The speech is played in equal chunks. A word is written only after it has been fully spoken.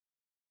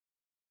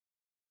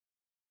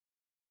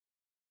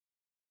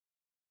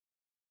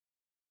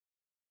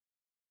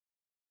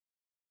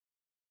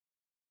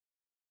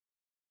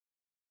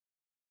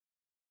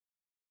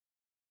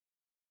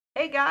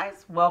Hey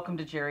guys, welcome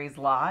to Jerry's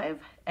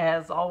Live.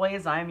 As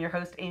always, I'm your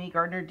host, Amy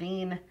Gardner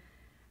Dean.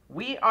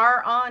 We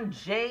are on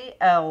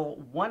JL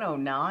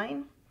 109.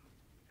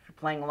 If you're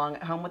playing along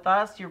at home with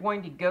us, you're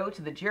going to go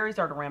to the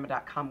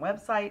jerrysartarama.com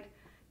website.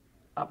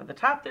 Up at the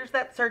top, there's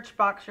that search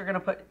box. You're going to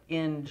put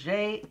in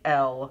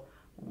JL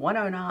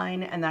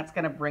 109, and that's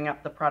going to bring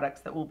up the products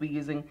that we'll be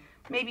using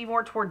maybe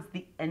more towards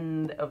the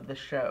end of the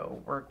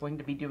show. We're going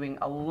to be doing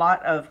a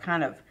lot of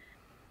kind of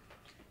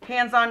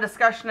hands-on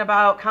discussion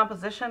about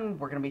composition.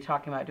 We're going to be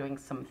talking about doing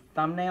some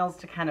thumbnails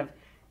to kind of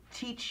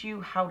teach you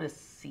how to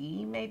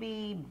see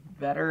maybe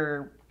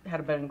better, how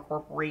to better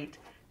incorporate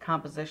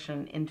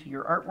composition into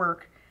your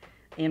artwork.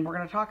 And we're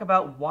going to talk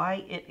about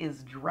why it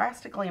is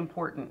drastically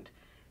important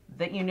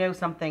that you know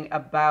something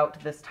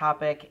about this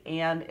topic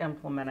and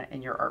implement it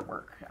in your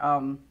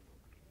artwork.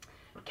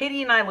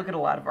 Katie and I look at a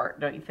lot of art,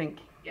 don't you think,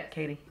 Yes.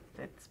 Katie?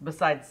 It's,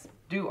 besides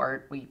do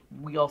art,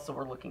 we also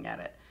are looking at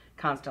it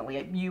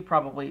constantly. You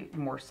probably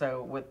more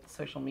so with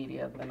social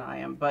media than I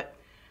am, but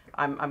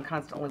I'm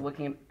constantly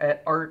looking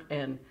at art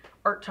and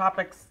art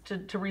topics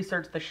to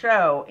research the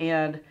show.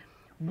 And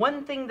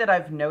one thing that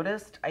I've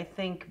noticed, I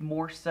think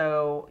more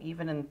so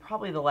even in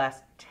probably the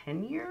last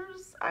 10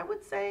 years, I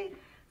would say,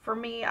 for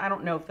me, I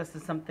don't know if this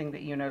is something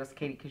that you notice,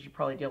 Katie, because you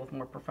probably deal with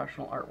more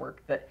professional artwork,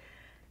 that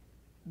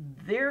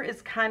there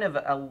is kind of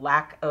a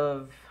lack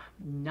of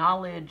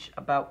knowledge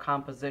about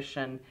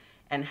composition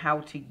and how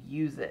to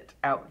use it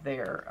out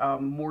there,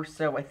 more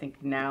so I think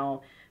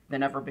now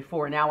than ever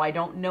before. Now I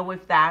don't know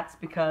if that's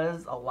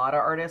because a lot of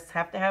artists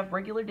have to have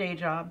regular day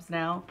jobs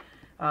now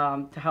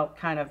to help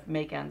kind of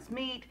make ends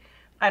meet.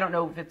 I don't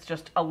know if it's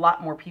just a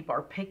lot more people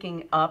are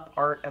picking up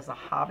art as a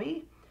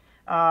hobby.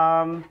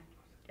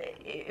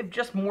 If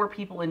just more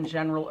people in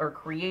general are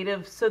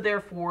creative, so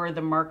therefore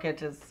the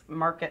market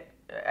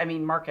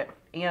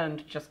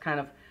and just kind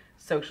of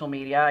social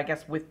media, I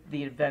guess, with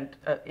the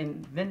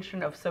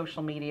invention of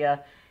social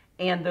media,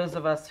 and those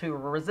of us who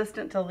were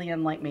resistant till the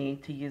end like me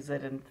to use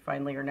it and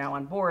finally are now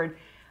on board,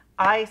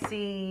 I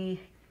see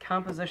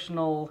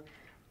compositional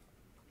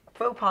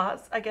faux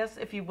pas, I guess,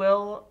 if you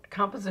will,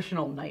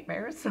 compositional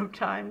nightmares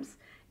sometimes,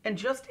 and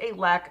just a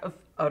lack of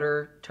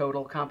utter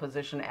total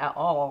composition at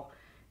all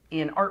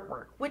in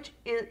artwork, which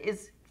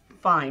is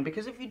fine,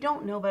 because if you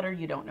don't know better,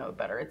 you don't know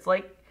better. It's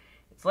like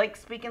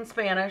speaking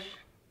Spanish.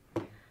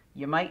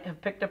 You might have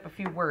picked up a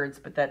few words,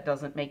 but that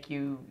doesn't make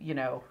you,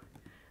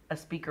 a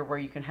speaker where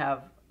you can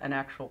have an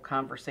actual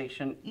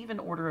conversation, even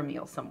order a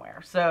meal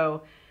somewhere.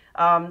 So,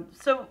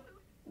 so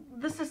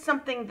this is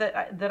something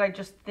that I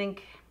just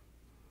think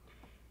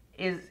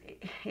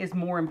is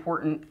more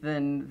important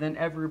than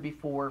ever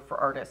before for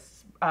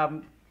artists.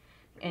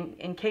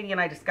 And Katie and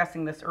I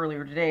discussing this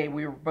earlier today,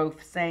 we were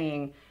both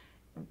saying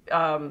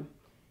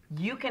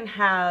you can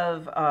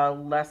have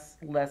less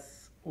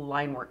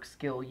line work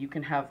skill, you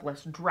can have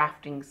less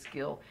drafting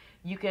skill,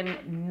 you can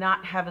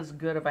not have as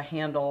good of a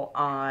handle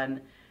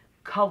on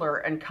color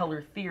and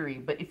color theory,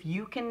 but if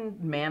you can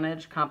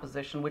manage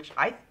composition, which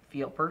I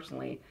feel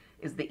personally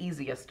is the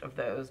easiest of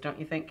those, don't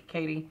you think,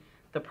 Katie?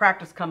 The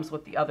practice comes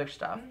with the other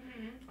stuff.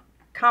 Mm-hmm.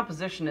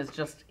 Composition is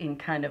just in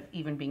kind of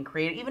even being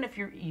creative. Even if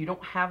you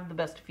don't have the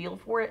best feel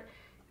for it,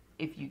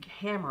 if you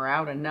hammer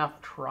out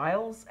enough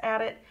trials at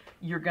it,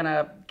 you're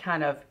gonna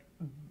kind of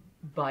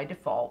by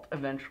default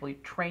eventually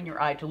train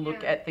your eye to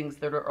look at things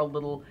that are a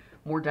little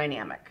more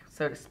dynamic,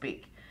 so to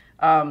speak.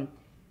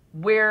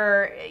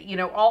 Where,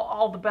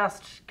 all the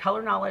best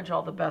color knowledge,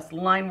 all the best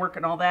line work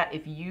and all that,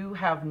 if you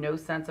have no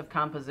sense of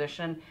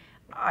composition,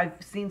 I've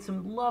seen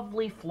some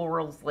lovely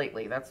florals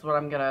lately. That's what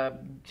I'm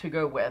to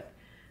go with.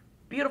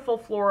 Beautiful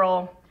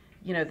floral,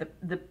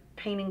 the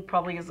painting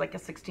probably is like a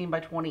 16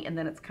 by 20, and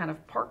then it's kind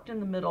of parked in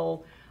the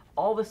middle,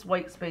 all this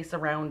white space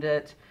around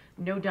it,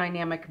 no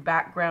dynamic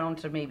background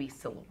to maybe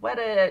silhouette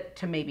it,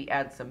 to maybe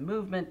add some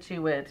movement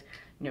to it,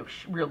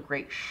 real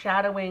great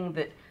shadowing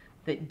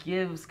that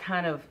gives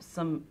kind of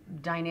some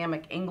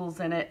dynamic angles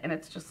in it, and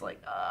it's just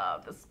like,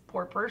 this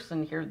poor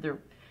person here, they're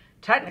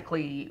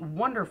technically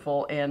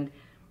wonderful, and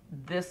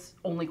this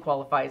only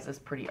qualifies as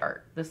pretty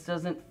art. This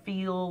doesn't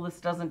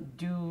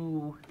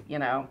do,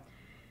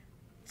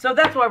 So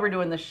that's why we're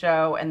doing the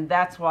show, and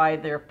that's why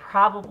there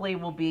probably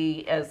will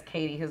be, as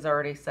Katie has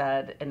already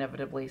said,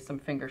 inevitably some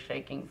finger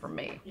shaking from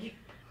me.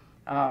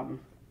 In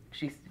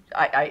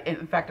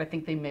fact, I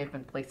think they may have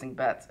been placing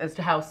bets as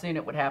to how soon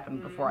it would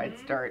happen before I'd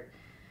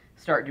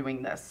start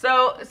doing this.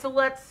 So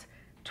let's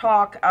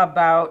talk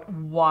about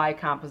why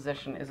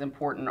composition is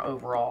important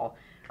overall.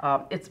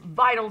 It's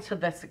vital to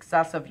the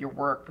success of your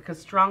work because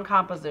strong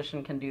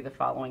composition can do the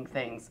following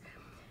things.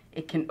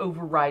 It can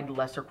override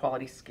lesser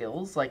quality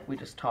skills, like we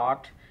just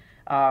talked.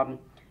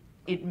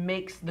 It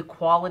makes the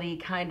quality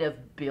kind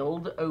of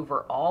build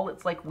overall.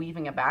 It's like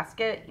weaving a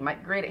basket. You might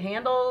be great at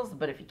handles,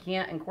 but if you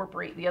can't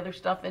incorporate the other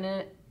stuff in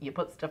it, you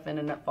put stuff in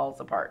and it falls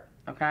apart,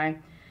 okay?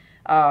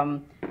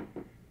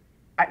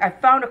 I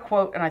found a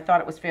quote and I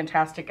thought it was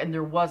fantastic, and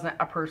there wasn't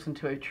a person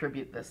to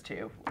attribute this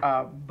to,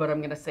 but I'm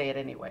going to say it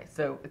anyway.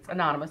 So it's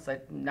anonymous. I'm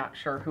not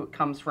sure who it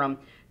comes from.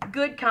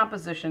 Good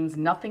compositions,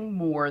 nothing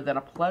more than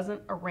a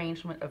pleasant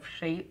arrangement of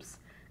shapes,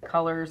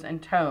 colors,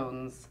 and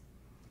tones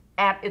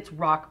at its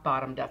rock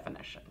bottom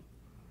definition.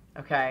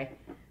 Okay?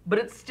 But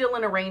it's still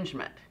an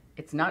arrangement.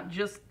 It's not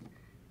just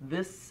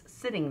this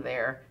sitting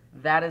there.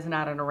 That is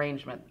not an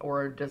arrangement,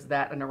 or does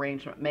that an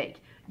arrangement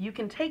make? You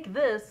can take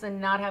this and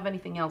not have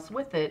anything else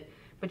with it,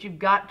 but you've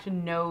got to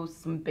know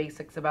some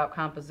basics about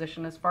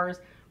composition as far as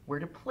where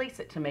to place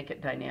it to make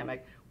it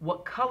dynamic,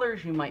 what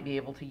colors you might be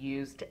able to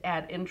use to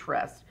add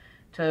interest,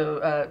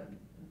 to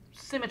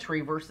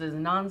symmetry versus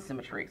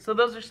non-symmetry. So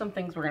those are some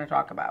things we're going to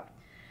talk about.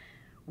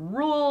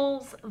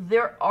 Rules,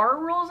 there are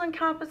rules in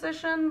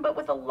composition, but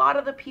with a lot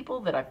of the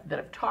people that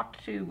I've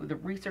talked to, the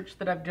research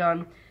that I've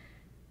done,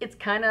 it's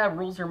kind of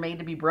rules are made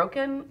to be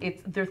broken.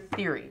 They're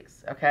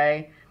theories,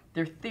 okay?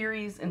 They're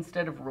theories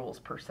instead of rules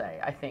per se,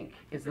 I think,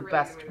 is the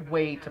best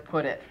way to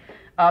put it.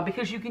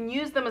 Because you can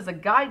use them as a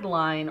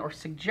guideline or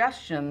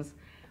suggestions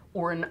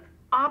or an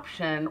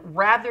option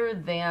rather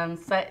than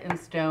set in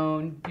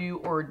stone, do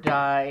or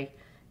die,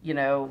 you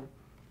know,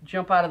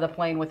 jump out of the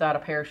plane without a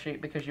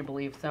parachute because you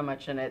believe so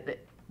much in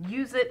it.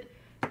 Use it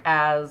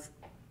as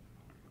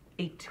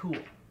a tool,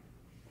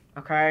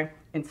 okay,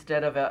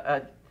 instead of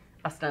a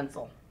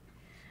stencil.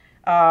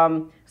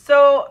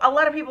 So a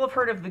lot of people have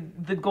heard of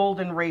the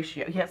golden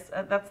ratio. Yes,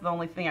 that's the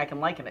only thing I can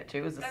liken it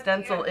to, is a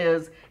stencil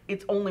is,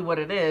 it's only what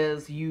it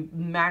is. You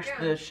mash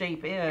the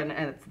shape in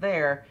and it's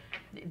there.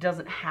 It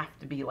doesn't have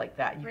to be like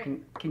that.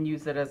 You can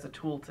use it as a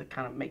tool to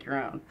kind of make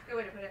your own. Good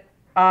way to put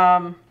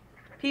it.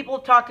 People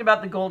have talked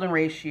about the golden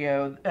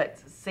ratio.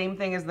 It's the same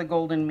thing as the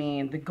golden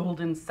mean, the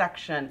golden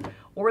section,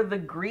 or the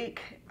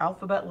Greek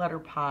alphabet letter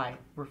pi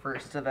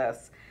refers to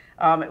this.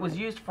 It was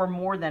used for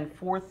more than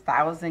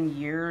 4,000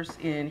 years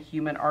in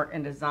human art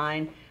and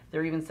design.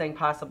 They're even saying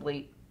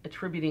possibly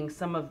attributing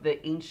some of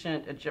the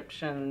ancient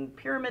Egyptian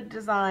pyramid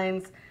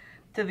designs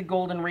to the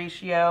golden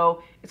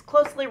ratio. It's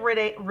closely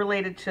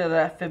related to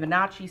the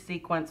Fibonacci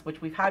sequence,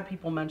 which we've had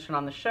people mention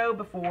on the show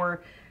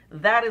before.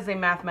 That is a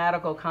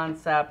mathematical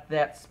concept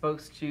that's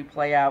supposed to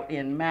play out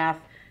in math,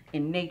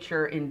 in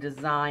nature, in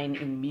design,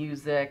 in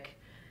music.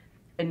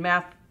 And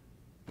math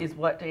is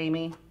what,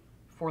 Amy?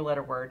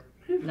 Four-letter word.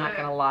 Not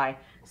gonna lie.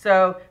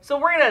 So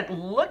we're gonna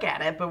look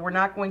at it, but we're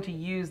not going to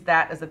use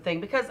that as a thing,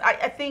 because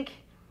I think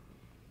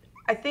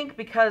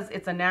because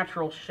it's a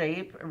natural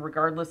shape,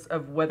 regardless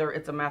of whether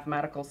it's a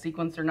mathematical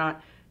sequence or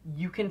not,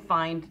 you can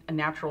find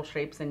natural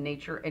shapes in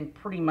nature and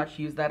pretty much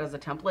use that as a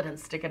template and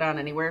stick it on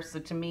anywhere. So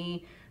to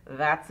me,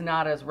 that's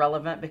not as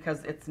relevant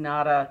because it's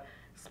not a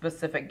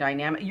specific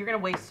dynamic. You're gonna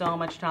waste so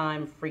much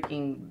time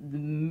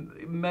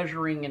freaking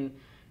measuring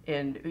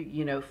and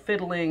you know,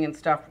 fiddling and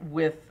stuff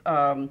with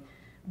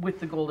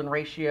the golden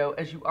ratio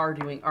as you are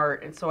doing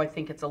art, and so I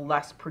think it's a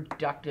less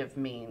productive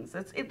means.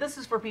 This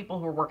is for people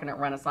who are working at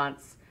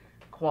Renaissance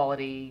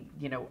quality,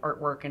 you know,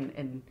 artwork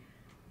and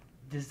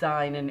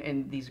design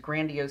and these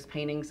grandiose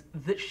paintings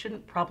that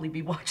shouldn't probably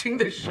be watching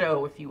this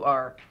show. If you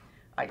are,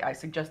 I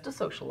suggest a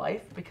social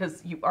life,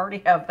 because you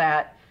already have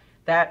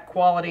that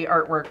quality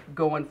artwork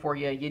going for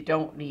you. You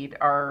don't need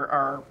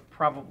our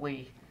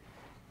probably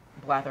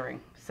blathering.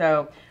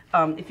 So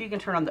if you can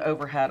turn on the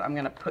overhead, I'm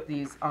going to put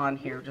these on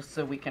here just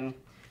so we can.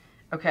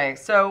 Okay,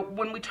 so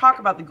when we talk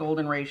about the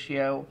golden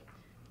ratio,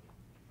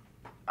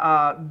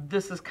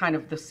 this is kind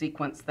of the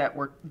sequence that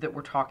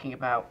we're talking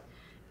about.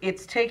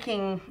 It's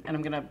taking, and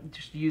I'm going to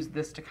just use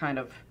this to kind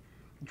of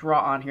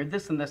draw on here.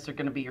 This and this are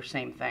going to be your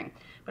same thing.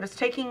 But it's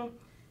taking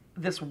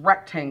this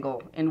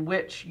rectangle in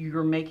which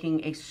you're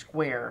making a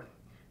square.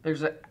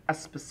 There's a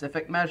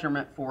specific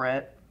measurement for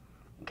it,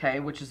 okay,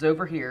 which is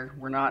over here.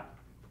 We're not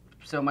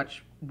so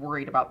much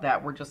worried about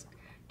that. We're just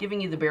giving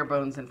you the bare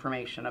bones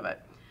information of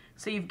it.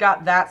 So you've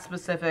got that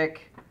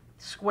specific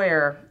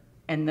square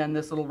and then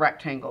this little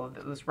rectangle.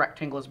 This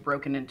rectangle is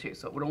broken into.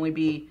 So it would only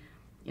be,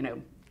 you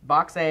know,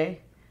 box A,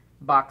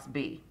 box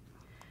B.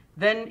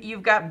 Then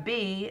you've got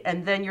B,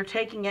 and then you're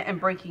taking it and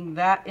breaking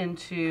that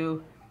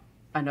into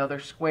another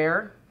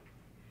square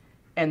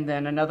and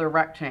then another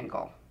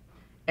rectangle.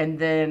 And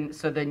then,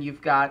 so then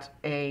you've got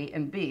A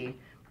and B.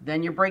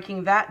 Then you're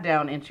breaking that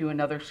down into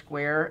another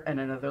square and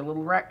another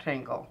little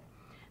rectangle.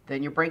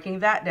 Then you're breaking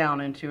that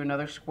down into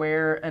another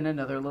square and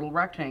another little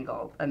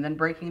rectangle, and then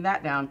breaking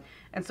that down.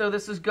 And so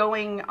this is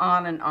going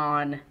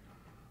on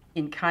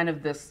in kind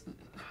of this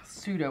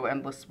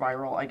pseudo-endless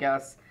spiral, I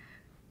guess,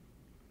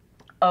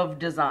 of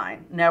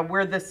design. Now,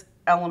 where this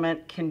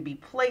element can be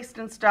placed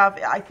and stuff,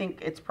 I think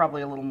it's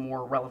probably a little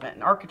more relevant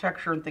in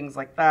architecture and things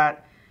like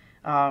that.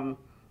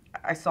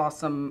 I saw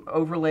some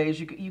overlays.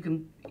 You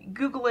can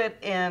Google it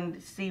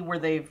and see where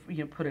they've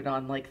put it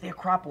on, like the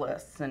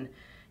Acropolis, and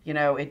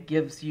it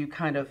gives you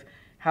kind of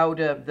how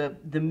to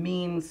the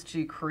means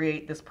to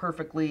create this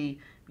perfectly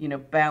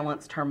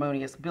balanced,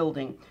 harmonious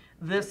building.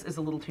 This is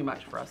a little too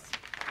much for us,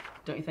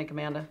 don't you think,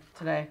 Amanda?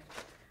 Today,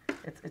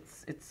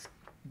 it's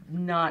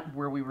not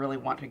where we really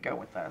want to go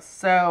with this.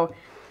 So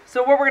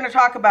So what we're going to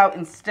talk about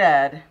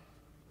instead,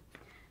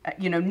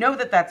 know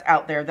that that's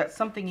out there. That's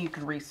something you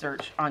can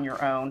research on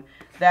your own.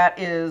 That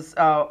is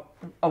a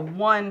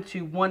 1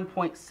 to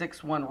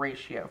 1.61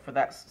 ratio for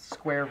that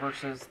square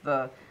versus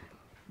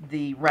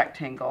the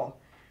rectangle.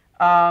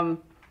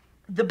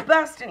 The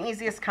best and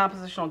easiest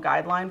compositional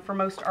guideline for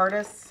most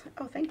artists,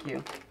 oh, thank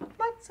you,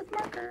 lots of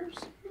markers.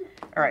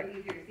 All right,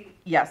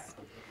 yes,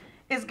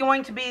 is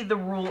going to be the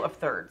rule of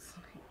thirds.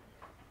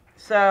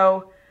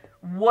 So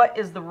what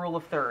is the rule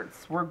of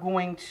thirds? We're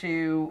going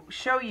to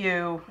show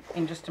you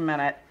in just a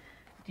minute.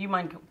 Do you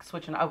mind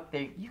switching? Oh,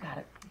 there, you got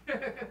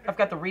it. I've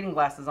got the reading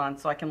glasses on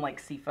so I can like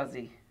see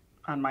fuzzy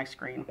on my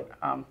screen.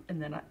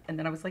 And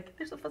then I was like,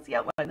 there's a fuzzy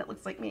outline that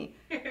looks like me.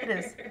 It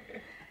is.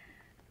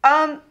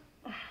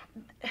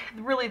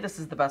 Really, this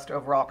is the best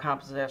overall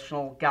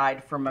compositional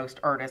guide for most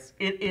artists.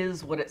 It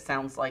is what it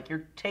sounds like.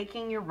 You're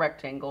taking your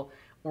rectangle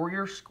or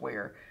your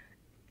square,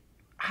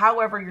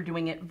 however you're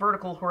doing it,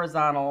 vertical,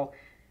 horizontal,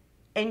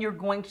 and you're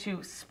going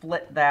to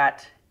split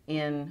that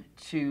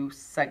into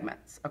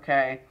segments,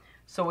 okay?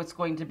 So it's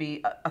going to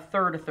be a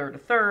third, a third, a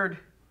third,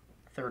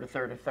 a third, a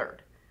third, a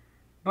third,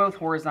 both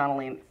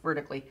horizontally and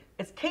vertically.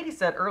 As Katie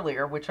said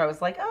earlier, which I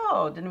was like,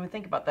 oh, didn't even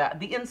think about that,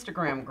 the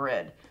Instagram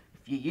grid.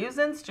 If you use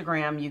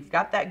Instagram, you've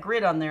got that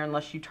grid on there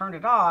unless you turn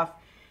it off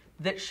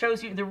that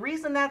shows you. The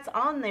reason that's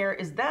on there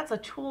is that's a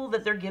tool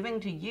that they're giving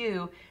to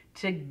you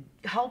to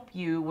help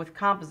you with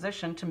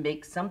composition to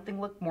make something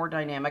look more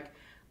dynamic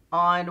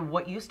on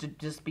what used to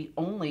just be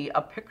only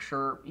a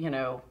picture,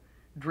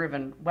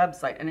 driven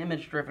website, an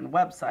image-driven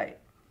website,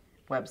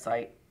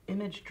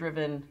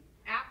 image-driven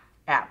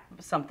app,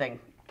 something.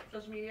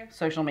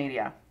 Social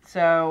media.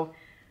 So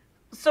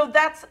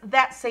that's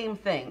that same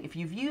thing. If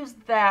you've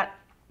used that,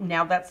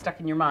 now that's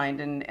stuck in your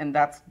mind, and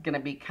that's going to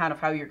be kind of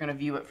how you're going to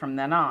view it from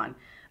then on.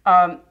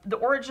 The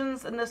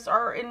origins in this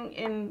are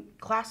in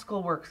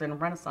classical works and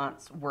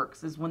Renaissance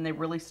works is when they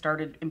really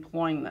started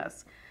employing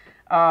this.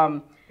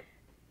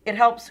 It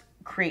helps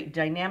create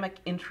dynamic,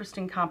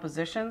 interesting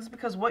compositions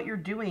because what you're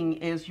doing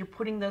is you're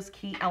putting those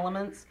key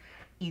elements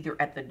either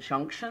at the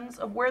junctions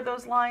of where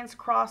those lines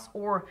cross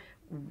or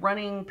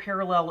running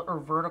parallel or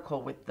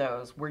vertical with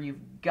those where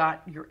you've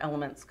got your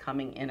elements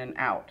coming in and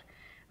out,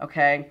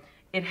 okay?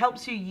 It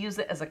helps you use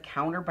it as a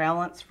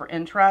counterbalance for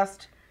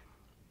interest.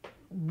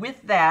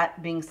 With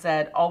that being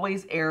said,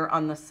 always err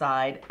on the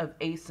side of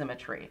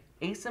asymmetry.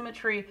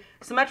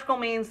 Symmetrical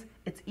means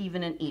it's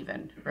even and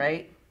even,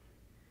 right?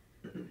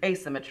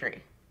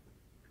 Asymmetry.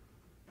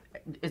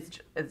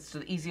 It's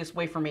the easiest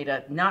way for me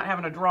to not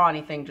having to draw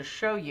anything to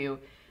show you.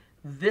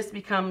 This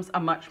becomes a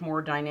much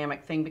more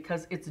dynamic thing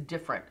because it's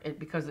different,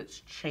 because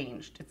it's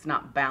changed. It's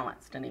not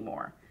balanced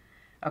anymore,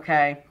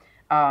 okay?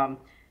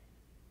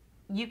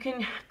 You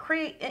can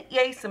create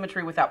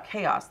asymmetry without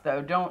chaos,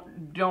 though.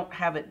 Don't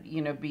have it,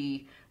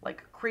 be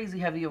like crazy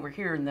heavy over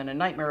here and then a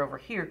nightmare over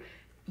here.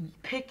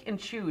 Pick and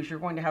choose. You're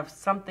going to have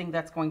something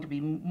that's going to be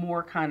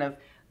more kind of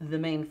the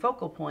main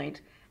focal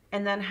point,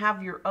 and then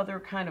have your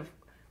other kind of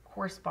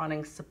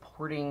corresponding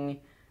supporting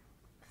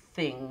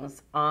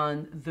things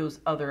on those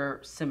other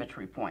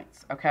symmetry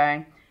points,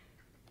 okay?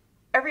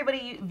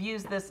 Everybody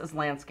views this as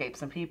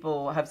landscapes, and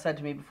people have said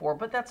to me before,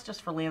 but that's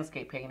just for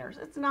landscape painters.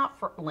 It's not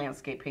for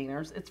landscape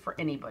painters. It's for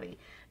anybody.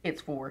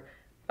 It's for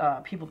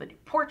people that do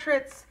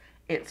portraits.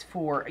 It's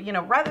for,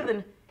 rather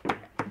than,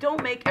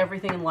 don't make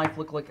everything in life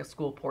look like a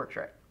school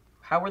portrait.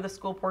 How were the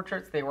school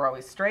portraits? They were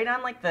always straight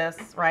on like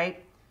this,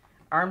 right?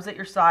 Arms at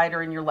your side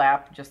or in your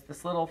lap, just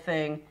this little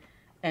thing,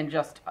 and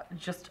just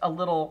a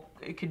little,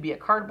 it could be a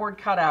cardboard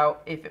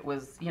cutout if it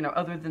was,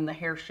 other than the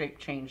hair shape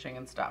changing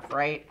and stuff,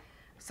 right?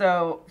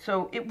 So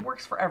it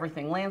works for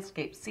everything.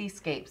 Landscapes,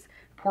 seascapes,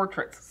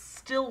 portraits,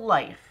 still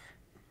life.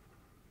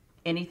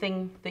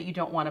 Anything that you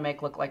don't want to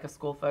make look like a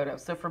school photo.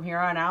 So from here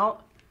on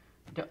out,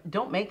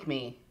 don't make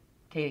me,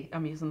 Katie,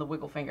 I'm using the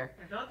wiggle finger.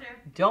 I told you.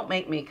 Don't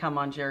make me come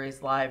on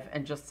Jerry's Live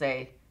and just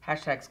say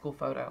hashtag school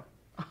photo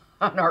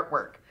on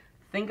artwork.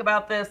 Think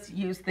about this,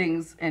 use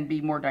things, and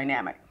be more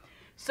dynamic.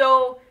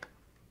 So,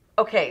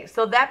 okay,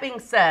 so that being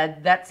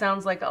said, that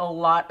sounds like a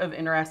lot of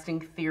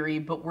interesting theory,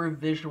 but we're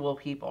visual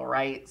people,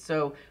 right?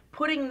 So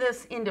putting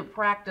this into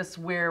practice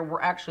where we're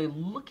actually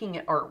looking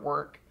at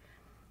artwork,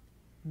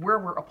 where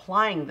we're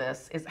applying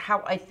this is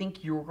how I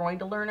think you're going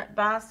to learn it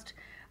best.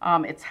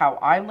 It's how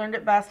I learned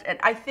it best. And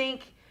I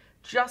think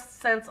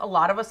just since a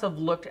lot of us have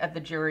looked at the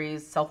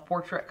Jerry's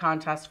self-portrait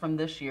contest from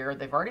this year,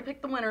 they've already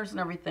picked the winners and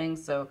everything,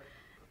 so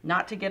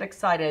not to get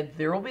excited,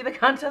 there will be the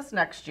contest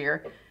next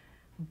year.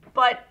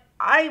 But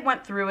I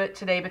went through it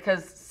today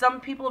because some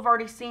people have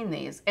already seen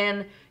these,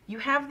 and you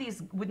have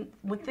these,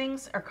 when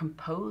things are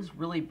composed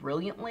really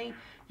brilliantly,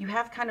 you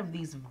have kind of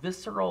these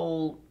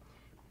visceral,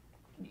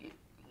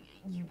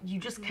 you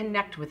just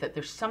connect with it.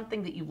 There's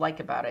something that you like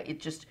about it.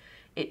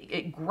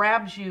 It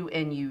grabs you,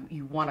 and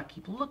you want to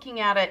keep looking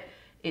at it.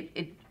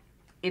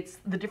 It's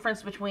the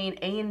difference between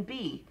A and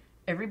B.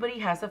 Everybody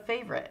has a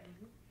favorite,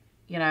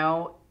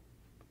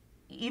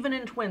 even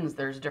in twins,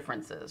 there's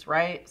differences,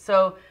 right?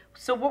 So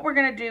what we're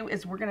going to do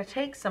is we're going to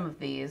take some of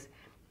these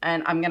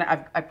And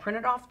I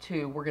printed off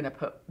two. We're gonna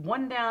put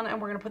one down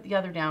and we're gonna put the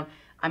other down.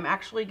 I'm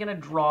actually gonna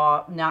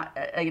draw not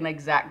an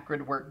exact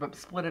grid work, but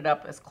split it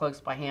up as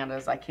close by hand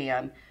as I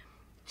can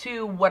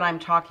to what I'm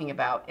talking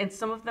about. And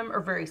some of them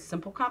are very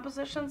simple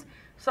compositions.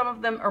 Some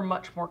of them are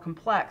much more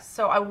complex.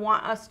 So I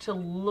want us to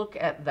look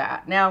at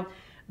that. Now,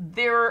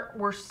 there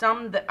were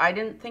some that I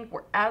didn't think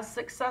were as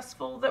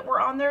successful that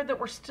were on there that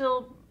were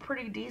still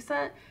pretty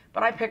decent,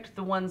 but I picked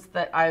the ones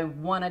that I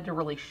wanted to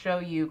really show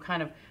you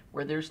kind of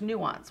where there's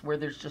nuance, where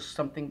there's just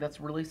something that's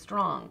really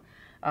strong,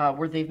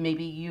 where they've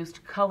maybe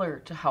used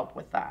color to help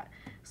with that.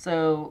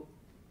 So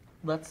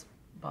let's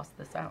bust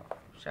this out,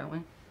 shall we?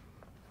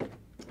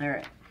 All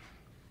right.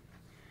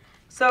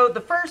 So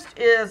the first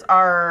is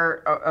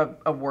our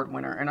award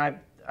winner, and I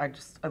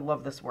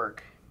love this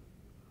work.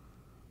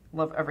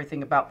 Love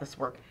everything about this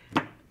work.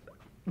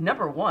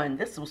 Number one,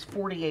 this was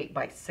 48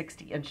 by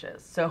 60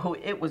 inches, so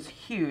it was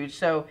huge.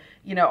 So,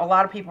 you know, a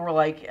lot of people were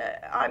like,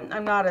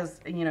 I'm not as,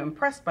 you know,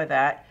 impressed by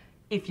that.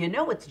 If you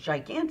know it's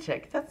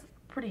gigantic, that's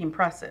pretty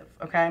impressive,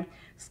 okay?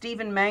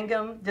 Stephen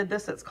Mangum did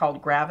this. It's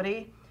called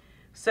Gravity.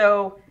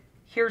 So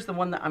here's the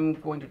one that I'm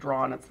going to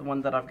draw, and it's the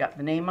one that I've got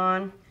the name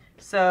on.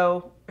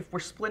 So if we're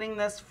splitting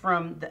this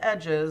from the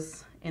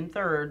edges in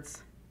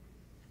thirds,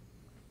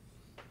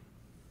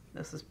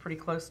 this is pretty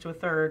close to a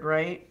third,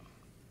 right?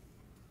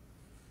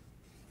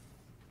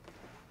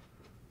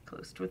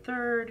 Close to a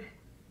third.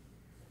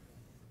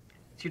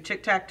 It's your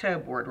tic-tac-toe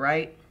board,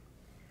 right?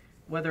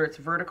 Whether it's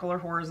vertical or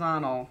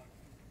horizontal.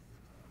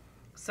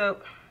 So,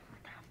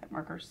 God, that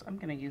markers, I'm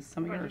going to use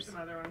some of yours. Some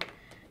other one.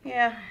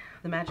 Yeah,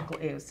 the magical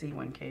AOC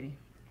one, Katie.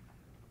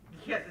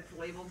 Yes, it's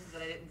labeled so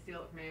that I didn't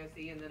steal it from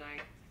AOC, and then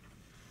I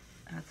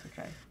That's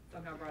okay.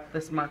 somehow brought it.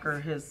 This marker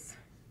has,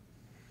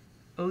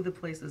 oh, the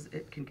places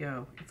it can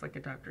go. It's like a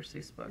Dr.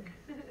 Seuss book.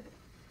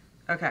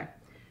 Okay.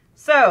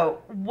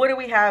 So what do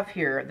we have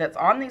here that's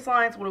on these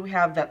lines? What do we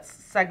have that's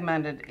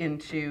segmented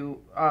into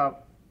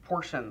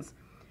portions?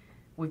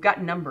 We've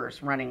got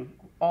numbers running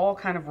all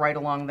kind of right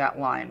along that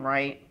line,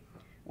 right?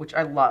 Which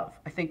I love.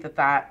 I think that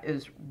that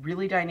is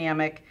really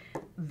dynamic.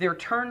 They're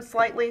turned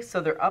slightly, so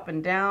they're up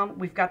and down.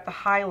 We've got the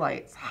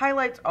highlights.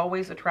 Highlights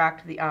always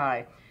attract the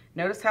eye.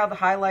 Notice how the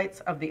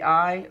highlights of the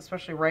eye,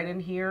 especially right in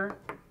here,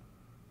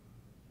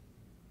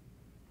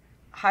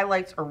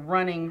 highlights are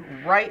running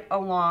right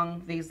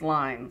along these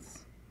lines.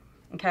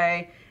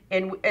 Okay,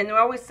 and we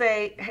always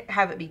say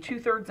have it be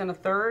 2/3 and a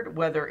third,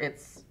 whether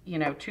it's, you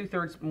know,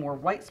 2/3 more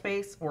white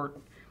space or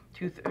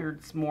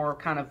 2/3 more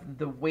kind of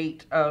the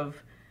weight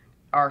of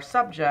our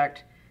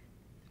subject.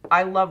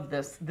 I love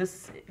this.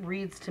 This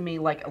reads to me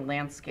like a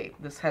landscape.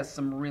 This has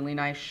some really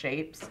nice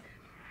shapes.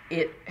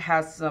 It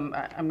has some,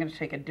 I'm going to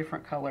take a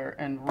different color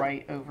and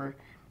write over.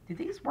 Do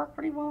these work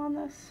pretty well on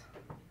this?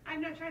 I've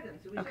not tried them,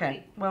 so we should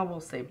Okay, see. well, we'll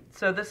see.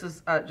 So this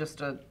is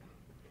just a,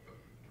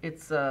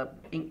 it's a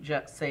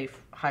inkjet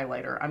safe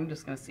highlighter. I'm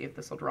just going to see if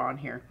this will draw on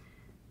here.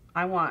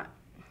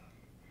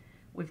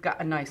 We've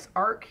got a nice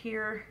arc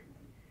here.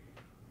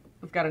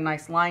 We've got a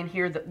nice line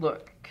here that,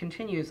 look,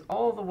 continues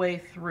all the way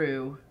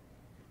through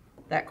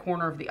that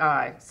corner of the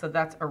eye. So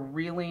that's a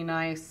really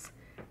nice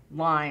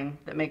line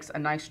that makes a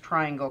nice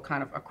triangle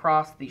kind of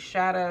across these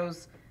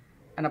shadows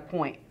and a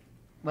point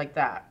like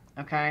that,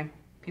 okay?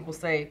 People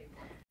say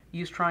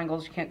use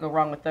triangles, you can't go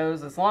wrong with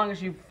those. As long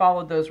as you've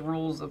followed those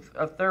rules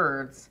of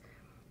thirds,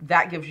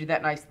 that gives you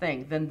that nice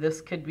thing. Then this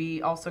could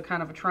be also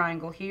kind of a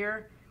triangle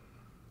here.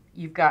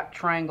 You've got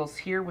triangles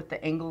here with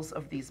the angles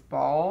of these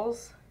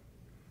balls,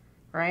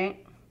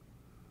 right?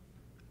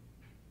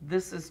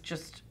 This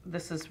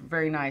is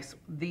very nice.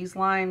 These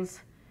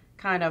lines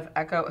kind of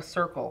echo a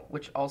circle,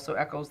 which also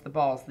echoes the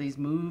balls. These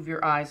move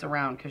your eyes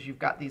around because you've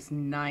got these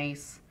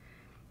nice,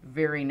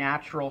 very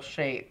natural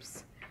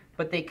shapes.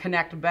 But they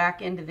connect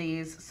back into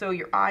these, so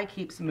your eye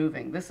keeps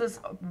moving. This is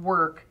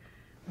work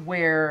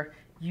where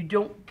you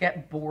don't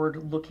get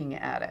bored looking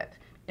at it.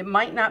 It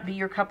might not be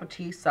your cup of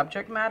tea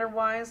subject matter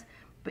wise,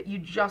 but you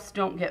just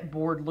don't get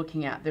bored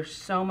looking at it. There's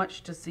so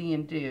much to see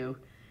and do,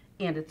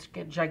 and it's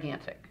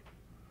gigantic.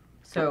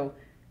 So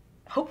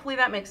hopefully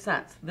that makes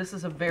sense. This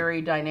is a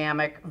very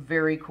dynamic,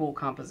 very cool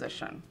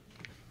composition.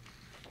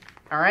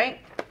 All right.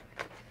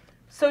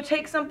 So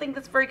take something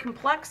that's very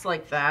complex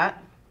like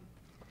that.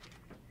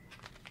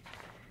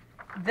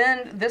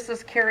 Then this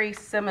is Carrie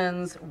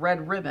Simmons'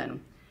 Red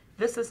Ribbon.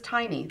 This is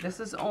tiny. This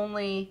is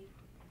only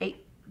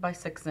 8 by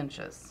 6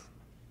 inches.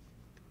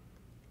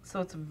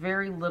 So it's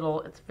very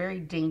little. It's very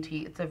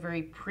dainty. It's a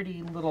very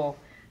pretty little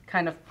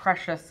kind of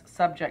precious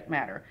subject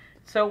matter.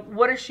 So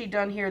what has she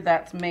done here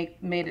that's made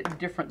it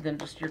different than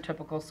just your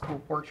typical school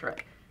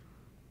portrait?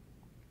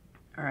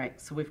 All right,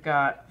 so we've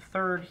got a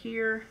third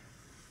here,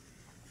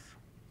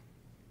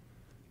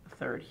 a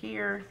third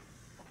here,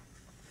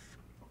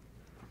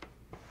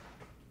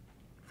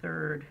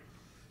 third.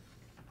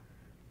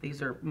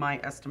 These are my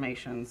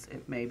estimations.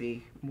 It may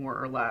be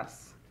more or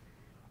less.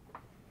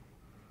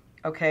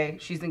 Okay,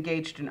 she's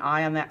engaged an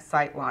eye on that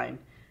sight line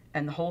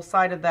and the whole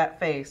side of that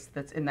face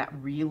that's in that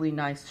really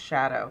nice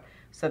shadow.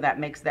 So that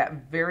makes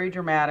that very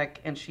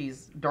dramatic, and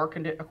she's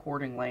darkened it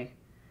accordingly.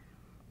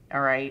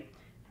 All right.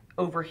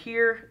 Over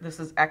here, this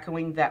is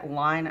echoing that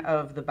line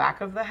of the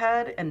back of the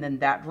head, and then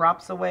that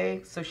drops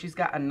away. So she's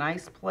got a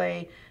nice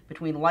play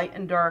between light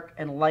and dark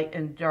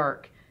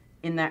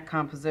in that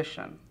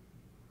composition.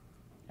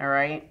 All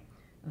right.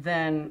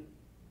 Then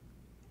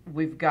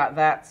we've got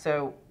that.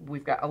 So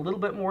we've got a little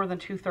bit more than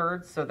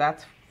 2/3. So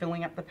that's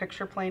filling up the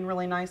picture plane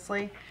really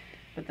nicely.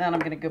 But then I'm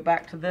going to go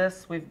back to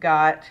this. We've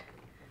got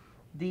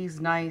these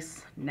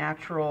nice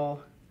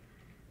natural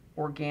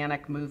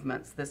organic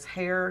movements. This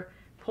hair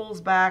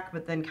pulls back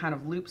but then kind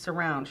of loops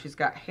around. She's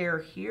got hair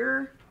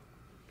here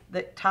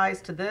that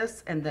ties to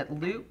this and that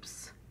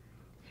loops.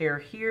 Hair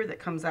here that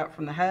comes out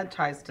from the head,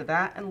 ties to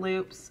that and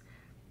loops.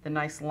 The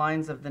nice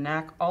lines of the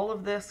neck. All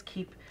of this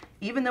keep,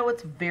 even though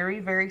it's very,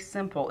 very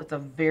simple, it's a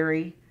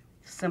very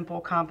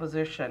simple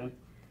composition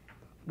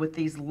with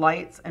these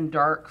lights and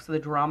darks, the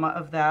drama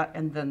of that,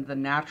 and then the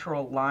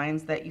natural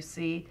lines that you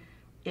see.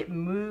 It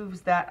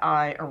moves that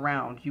eye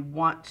around. You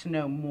want to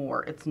know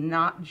more. It's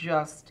not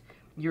just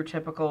your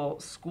typical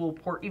school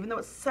port, even though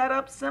it's set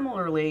up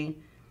similarly.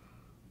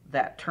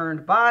 That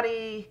turned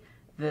body,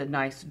 the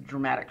nice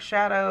dramatic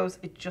shadows,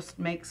 it just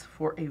makes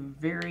for a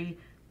very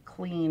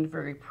clean,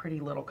 very pretty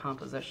little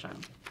composition.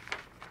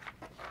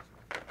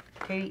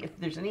 Katie, if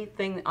there's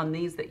anything on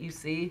these that you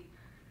see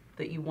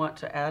that you want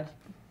to add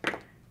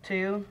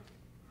to,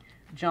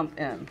 jump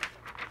in.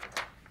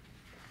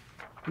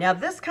 Now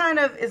this kind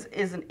of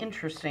is an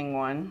interesting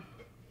one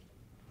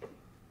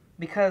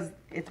because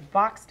it's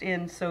boxed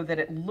in so that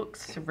it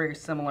looks very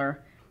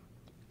similar.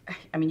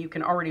 I mean, you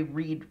can already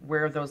read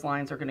where those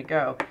lines are going to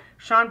go.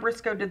 Sean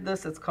Briscoe did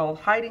this. It's called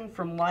Hiding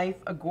from Life,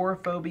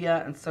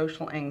 Agoraphobia, and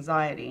Social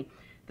Anxiety.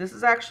 This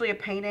is actually a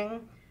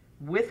painting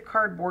with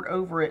cardboard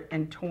over it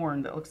and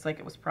torn that looks like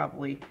it was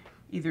probably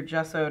either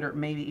gessoed or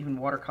maybe even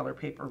watercolor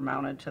paper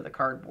mounted to the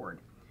cardboard.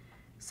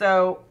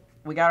 So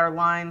we got our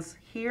lines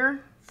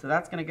here. So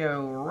that's going to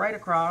go right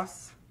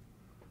across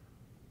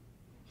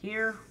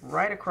here,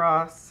 right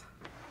across.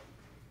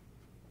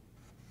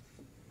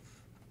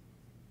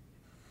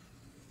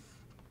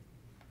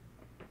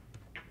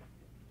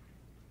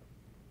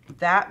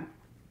 That,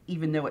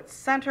 even though it's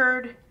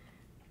centered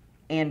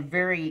and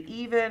very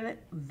even,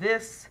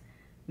 this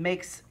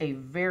makes a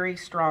very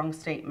strong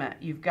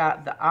statement. You've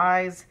got the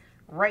eyes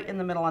right in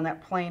the middle on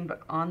that plane,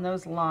 but on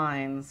those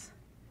lines,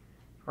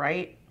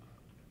 right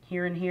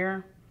here and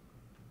here,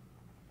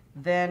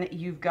 then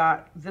you've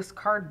got this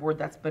cardboard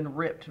that's been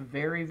ripped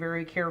very,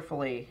 very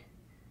carefully,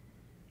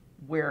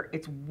 where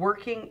it's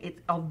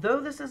working. Although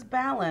this is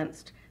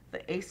balanced,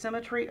 the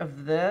asymmetry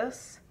of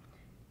this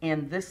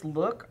and this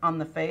look on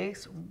the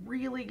face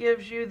really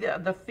gives you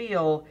the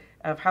feel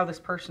of how this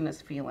person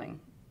is feeling.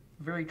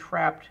 Very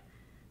trapped,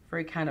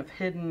 very kind of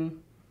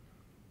hidden.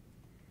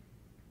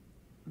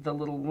 The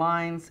little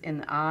lines in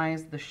the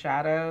eyes, the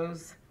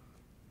shadows,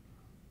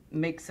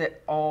 makes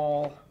it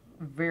all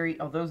very,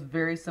 although it's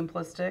very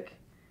simplistic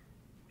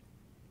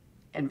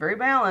and very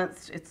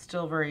balanced, it's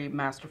still very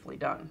masterfully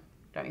done.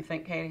 Don't you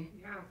think, Katie?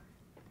 Yeah.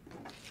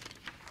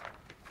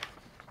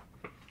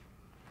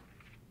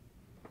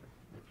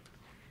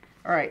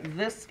 All right,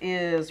 this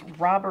is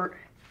Robert,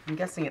 I'm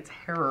guessing it's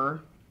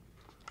Herrer,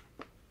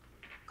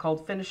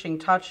 called Finishing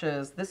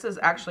Touches. This is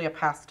actually a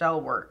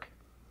pastel work,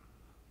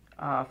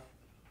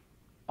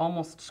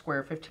 almost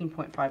square,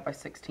 15.5 by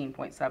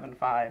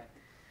 16.75.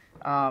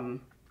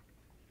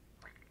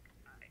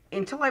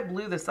 Until I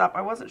blew this up,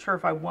 I wasn't sure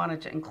if I wanted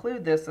to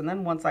include this, and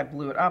then once I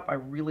blew it up, I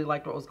really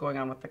liked what was going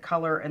on with the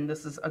color, and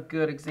this is a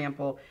good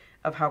example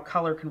of how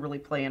color can really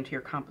play into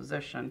your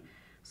composition.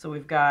 So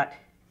we've got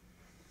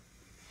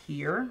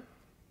here,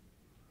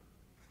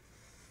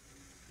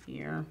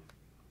 here.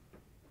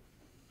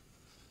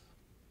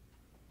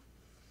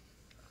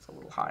 It's a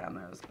little high on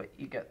those, but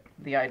you get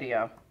the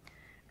idea.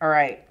 All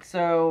right,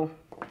 so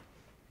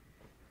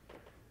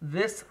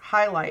this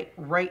highlight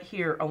right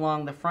here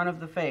along the front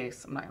of the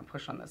face, I'm not going to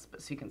push on this, but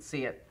so you can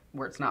see it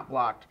where it's not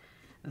blocked,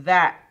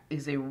 that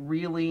is a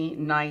really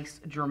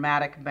nice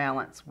dramatic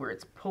balance where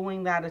it's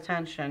pulling that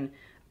attention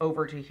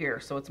over to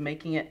here. So it's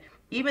making it,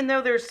 even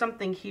though there's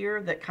something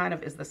here that kind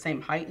of is the same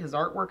height, his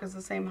artwork is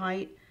the same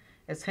height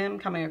as him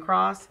coming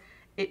across,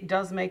 it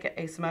does make it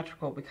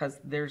asymmetrical because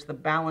there's the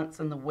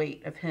balance and the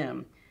weight of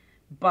him.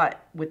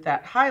 But with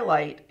that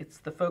highlight, it's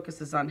the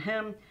focus is on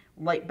him,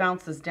 light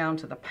bounces down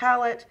to the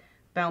palette,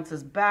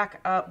 bounces back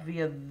up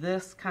via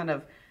this kind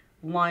of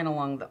line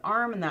along the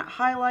arm and that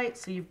highlight.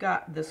 So you've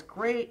got this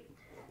great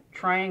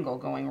triangle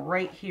going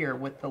right here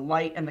with the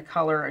light and the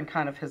color and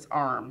kind of his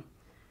arm.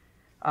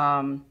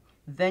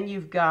 Then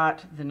you've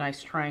got the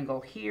nice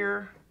triangle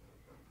here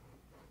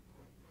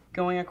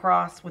going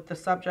across with the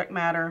subject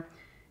matter.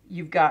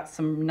 You've got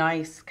some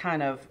nice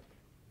kind of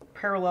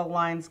parallel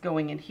lines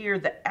going in here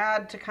that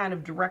add to kind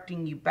of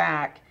directing you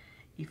back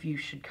if you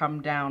should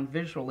come down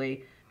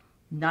visually.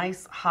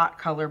 Nice hot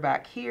color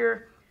back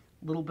here,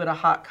 a little bit of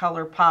hot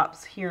color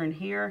pops here and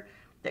here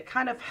that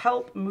kind of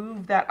help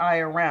move that eye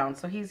around.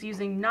 So he's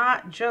using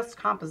not just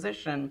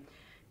composition,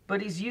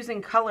 but he's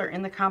using color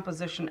in the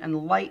composition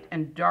and light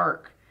and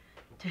dark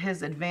to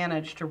his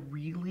advantage to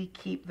really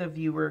keep the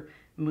viewer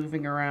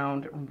moving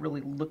around,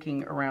 really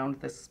looking around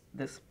this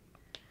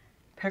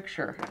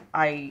picture.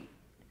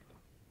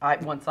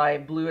 Once I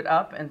blew it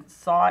up and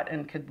saw it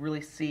and could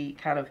really see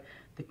kind of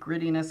the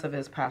grittiness of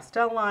his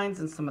pastel lines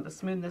and some of the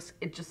smoothness,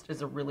 it just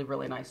is a really,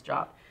 really nice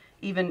job.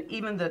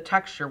 Even the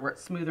texture where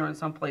it's smoother in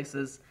some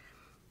places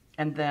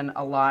and then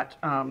a lot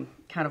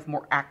kind of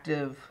more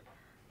active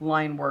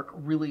line work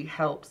really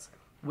helps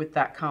with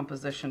that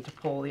composition to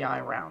pull the eye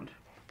around.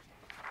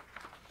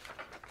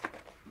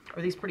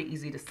 Are these pretty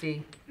easy to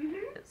see?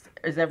 Mm-hmm.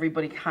 Is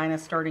everybody kind of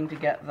starting to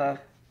get the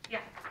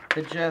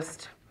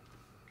gist?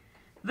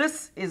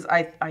 This is,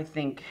 I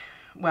think,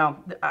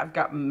 well, I've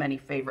got many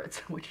favorites,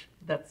 which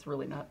that's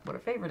really not what a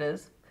favorite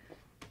is,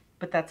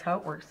 but that's how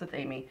it works with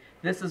Amy.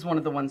 This is one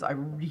of the ones I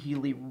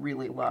really,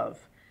 really love.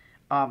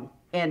 And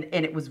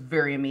it was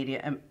very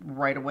immediate and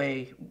right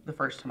away the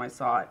first time I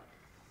saw it,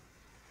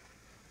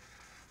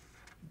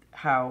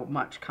 how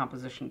much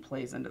composition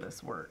plays into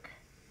this work.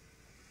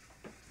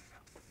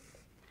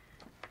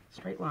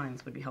 Straight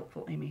lines would be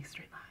helpful, Amy,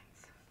 straight lines.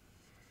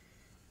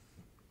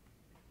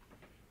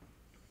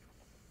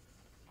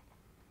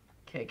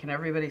 Okay, can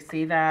everybody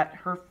see that?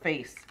 Her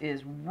face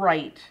is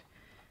right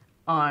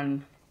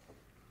on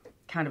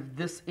kind of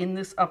this, in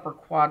this upper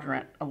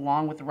quadrant,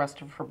 along with the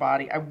rest of her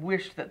body. I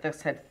wish that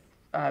this had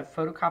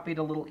photocopied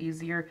a little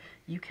easier.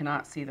 You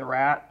cannot see the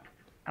rat,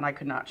 and I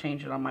could not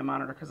change it on my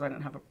monitor because I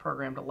didn't have a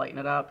program to lighten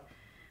it up.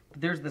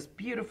 But there's this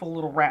beautiful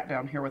little rat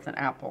down here with an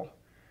apple.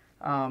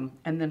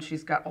 And then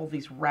she's got all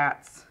these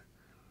rats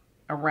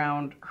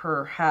around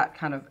her hat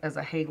kind of as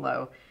a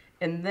halo.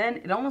 And then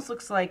it almost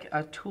looks like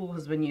a tool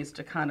has been used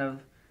to kind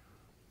of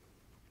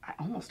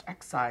almost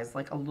excise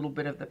like a little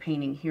bit of the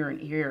painting here and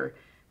here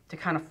to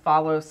kind of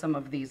follow some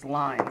of these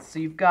lines. So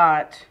you've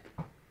got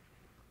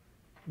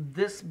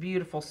this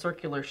beautiful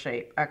circular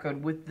shape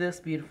echoed with this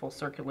beautiful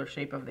circular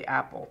shape of the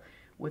apple,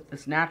 with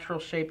this natural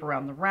shape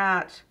around the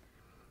rat,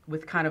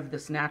 with kind of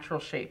this natural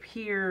shape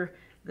here,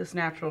 this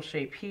natural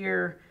shape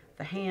here,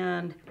 the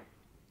hand,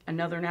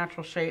 another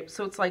natural shape.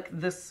 So it's like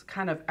this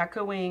kind of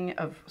echoing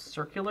of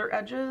circular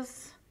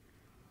edges.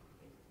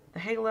 The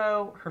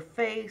halo, her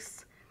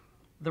face,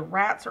 the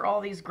rats are all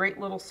these great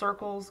little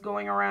circles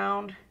going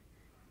around.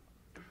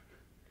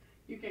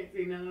 You can't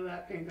see none of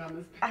that pink on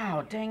this page.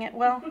 Oh, dang it.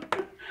 Well,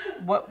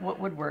 what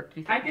would work?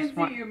 Do you think I can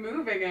see you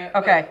moving it.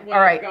 Okay, but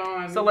all right.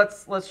 gone. So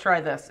let's try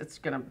this. It's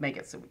gonna make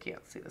it so we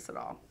can't see this at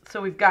all. So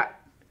we've got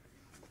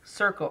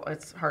circle.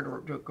 It's hard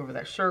to go over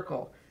that.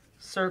 Circle,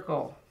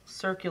 circle,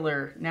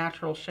 circular,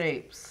 natural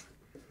shapes.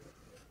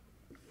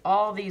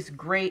 All these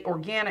great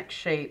organic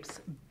shapes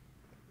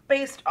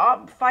based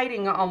off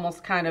fighting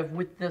almost kind of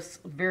with this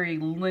very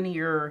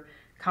linear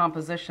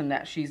composition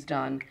that she's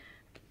done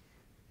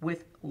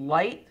with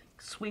light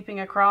sweeping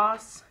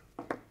across,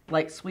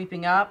 light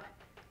sweeping up,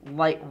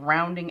 light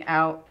rounding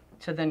out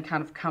to then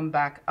kind of come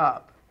back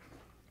up.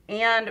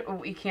 And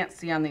we can't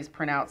see on these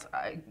printouts.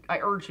 I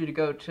urge you to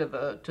go to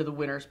the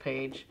winners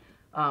page.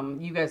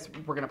 You guys,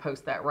 we're gonna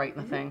post that right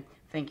in the thing.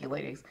 Thank you,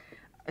 ladies.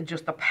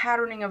 Just the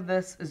patterning of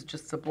this is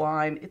just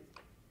sublime.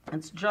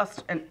 It's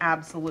just an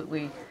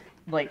absolutely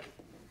like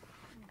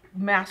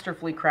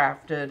masterfully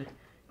crafted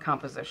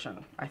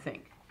composition, I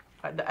think.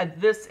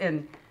 This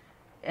and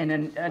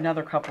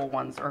another couple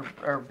ones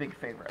are big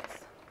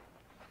favorites.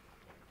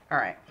 All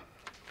right.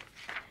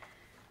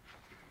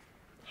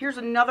 Here's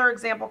another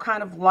example,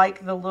 kind of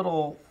like the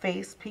little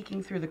face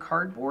peeking through the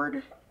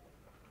cardboard.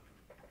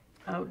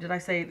 Oh, did I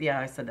say? Yeah,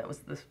 I said that was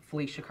the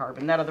Felicia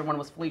Carbon. That other one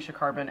was Felicia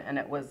Carbon, and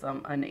it was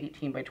an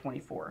 18 by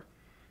 24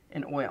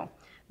 in oil.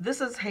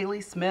 This is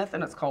Haley Smith,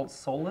 and it's called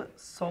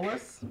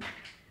Solace.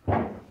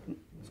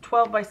 It's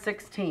 12 by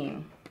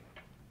 16.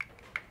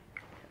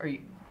 Are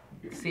you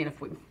seeing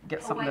if we can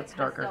get something that's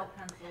darker?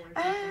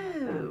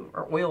 Oh,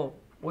 or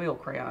oil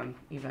crayon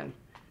even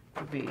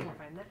would be.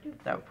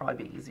 That would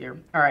probably be easier.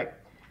 All right.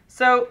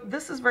 So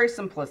this is very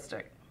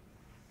simplistic,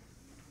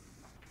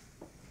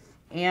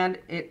 and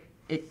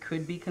it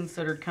could be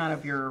considered kind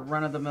of your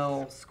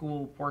run-of-the-mill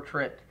school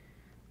portrait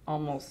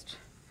almost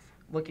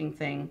looking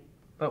thing,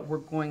 but we're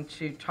going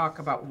to talk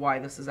about why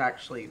this is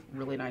actually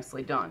really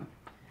nicely done.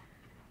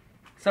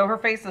 So her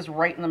face is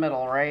right in the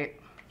middle, right?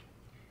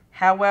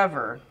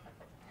 However,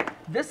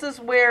 this is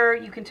where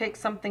you can take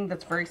something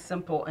that's very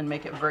simple and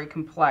make it very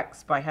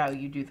complex by how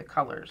you do the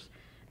colors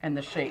and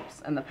the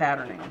shapes and the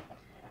patterning.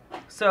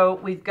 So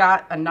we've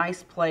got a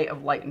nice play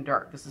of light and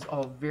dark. This is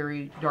all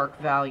very dark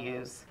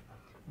values,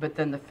 but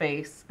then the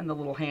face and the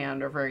little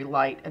hand are very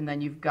light, and then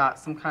you've got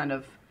some kind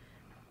of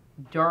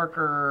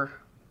darker,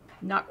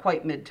 not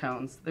quite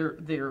midtones.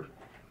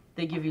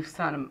 They give you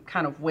some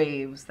kind of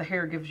waves. The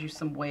hair gives you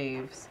some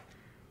waves.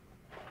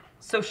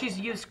 So she's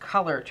used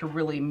color to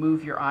really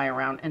move your eye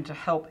around and to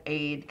help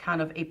aid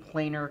kind of a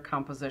plainer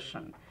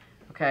composition.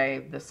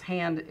 Okay, this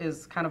hand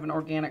is kind of an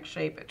organic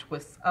shape. It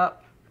twists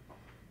up.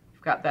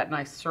 You've got that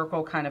nice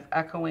circle kind of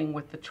echoing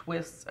with the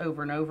twists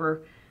over and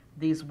over.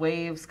 These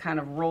waves kind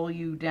of roll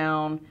you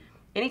down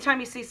anytime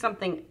you see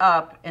something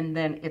up and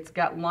then it's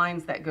got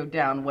lines that go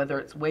down, whether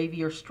it's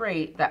wavy or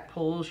straight, that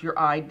pulls your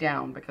eye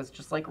down, because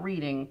just like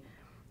reading,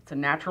 it's a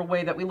natural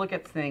way that we look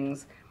at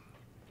things,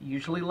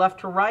 usually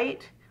left to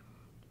right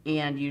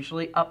and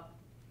usually up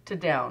to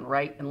down,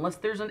 right? Unless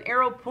there's an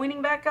arrow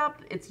pointing back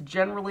up, it's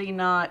generally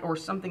not, or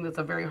something that's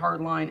a very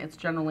hard line, it's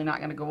generally not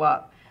going to go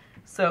up.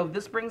 So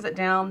this brings it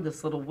down,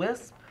 this little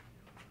wisp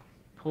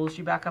pulls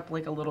you back up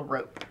like a little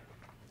rope.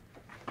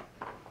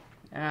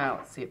 Now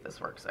let's see if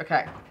this works.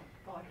 Okay,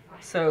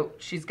 so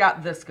she's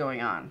got this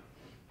going on.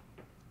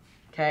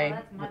 Okay,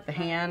 with the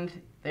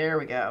hand, there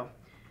we go.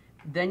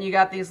 Then you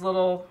got these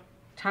little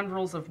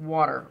tendrils of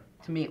water.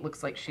 To me, it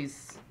looks like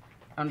she's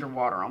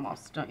underwater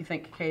almost. Don't you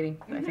think, Katie?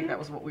 I think that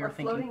was what we were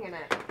thinking. Floating in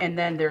it. And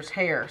then there's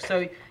hair.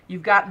 So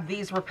you've got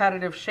these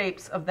repetitive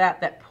shapes of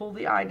that pull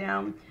the eye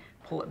down,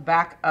 pull it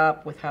back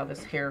up with how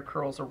this hair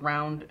curls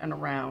around and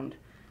around.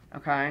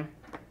 Okay?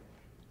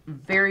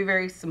 Very,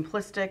 very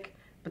simplistic,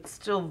 but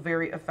still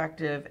very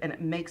effective, and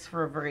it makes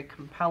for a very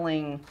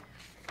compelling,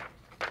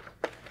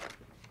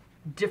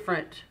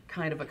 different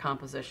kind of a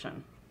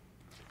composition.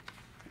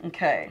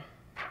 Okay.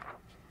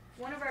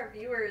 One of our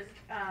viewers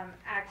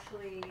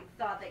actually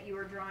thought that you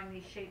were drawing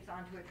these shapes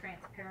onto a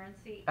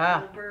transparency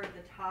over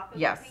the top of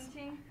the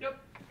painting.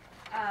 Yep.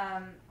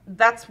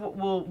 That's what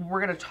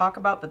we're going to talk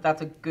about,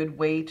 that's a good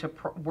way to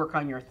work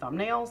on your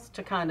thumbnails,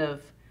 to kind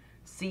of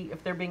see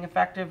if they're being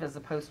effective as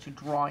opposed to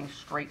drawing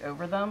straight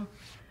over them.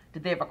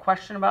 Did they have a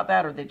question about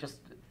that, or they just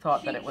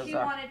thought that it was... She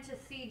wanted to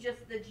see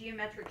just the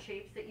geometric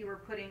shapes that you were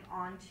putting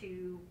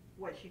onto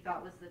what she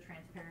thought was the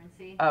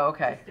transparency. Oh,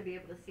 okay. Just to be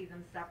able to see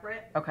them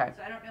separate. Okay.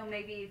 So I don't know,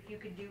 maybe if you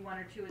could do 1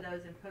 or 2 of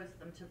those and post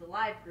them to the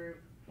live group.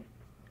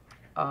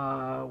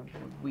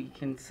 We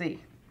can see,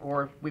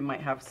 or we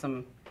might have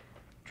some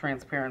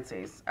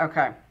transparencies.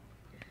 Okay.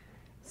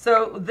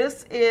 So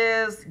this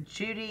is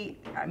Judy,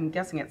 I'm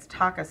guessing it's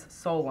Takas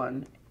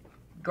Solon,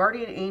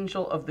 Guardian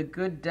Angel of the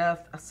Good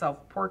Death, a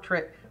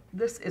self-portrait.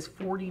 This is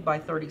 40 by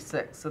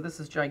 36, so this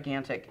is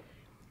gigantic.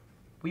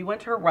 We went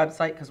to her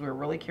website because we were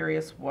really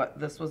curious what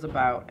this was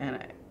about,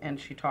 and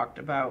she talked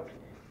about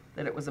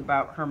that it was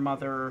about her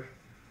mother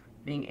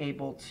being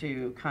able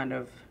to kind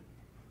of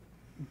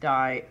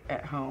die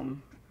at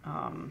home.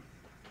 And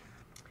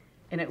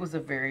it was a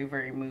very,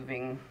 very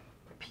moving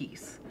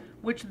piece,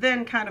 which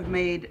then kind of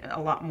made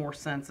a lot more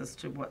sense as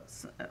to what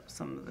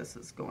some of this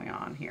is going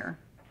on here.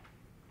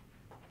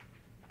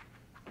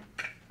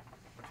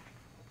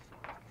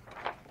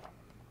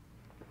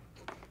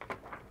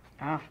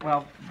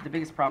 Well, the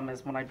biggest problem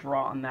is when I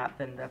draw on that,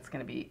 then that's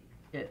going to be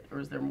it. Or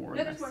is there more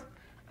in this?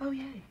 Oh,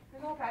 yay.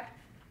 There's a whole pad.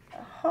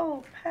 A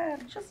whole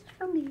pad just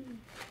for me.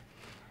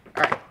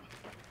 All right.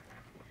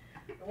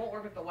 It won't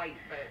work with the white,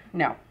 but...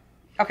 No.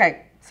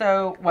 Okay,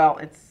 so, well,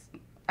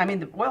 I mean,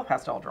 the oil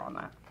pastel will draw on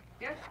that.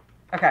 Yeah.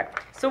 Okay,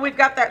 so we've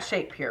got that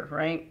shape here,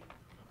 right?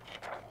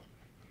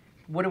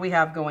 What do we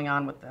have going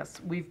on with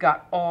this? We've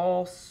got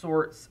all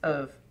sorts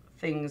of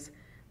things.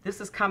 This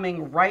is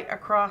coming right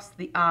across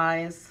the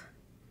eyes,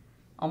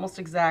 almost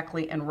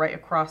exactly, and right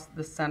across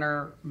the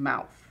center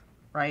mouth,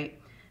 right?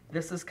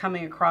 This is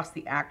coming across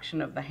the action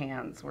of the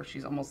hands, where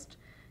she's almost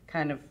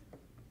kind of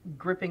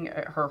gripping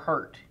at her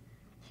heart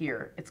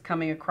here. It's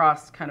coming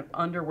across kind of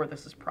under where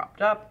this is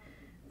propped up.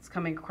 It's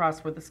coming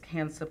across where this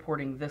hand's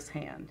supporting this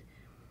hand.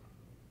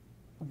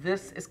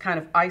 This is kind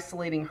of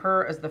isolating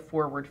her as the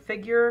forward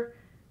figure.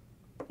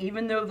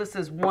 Even though this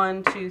is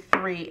 1, 2,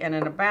 3, and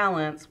in a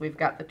balance, we've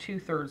got the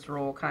 2/3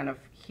 rule kind of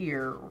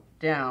here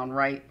down,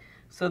 right?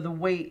 So the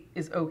weight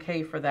is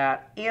okay for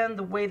that. And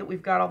the way that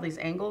we've got all these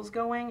angles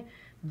going,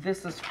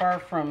 this is far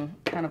from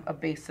kind of a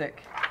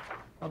basic,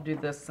 I'll do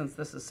this since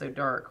this is so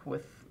dark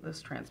with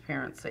this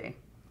transparency.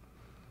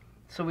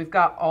 So we've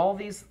got all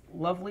these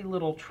lovely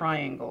little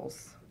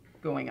triangles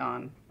going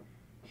on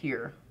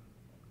here.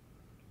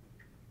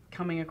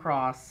 Coming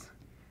across,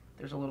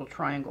 there's a little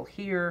triangle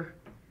here,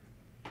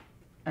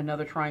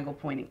 another triangle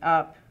pointing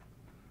up,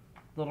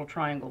 little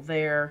triangle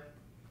there.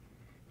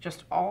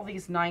 Just all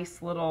these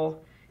nice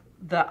little,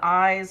 the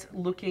eyes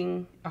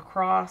looking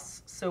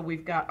across, so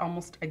we've got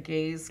almost a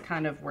gaze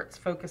kind of where it's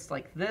focused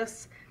like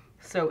this.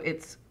 So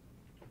it's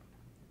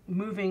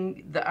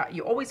moving,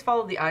 you always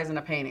follow the eyes in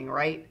a painting,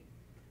 right?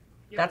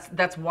 Yep.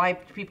 That's why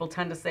people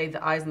tend to say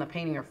the eyes in the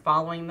painting are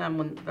following them,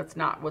 when that's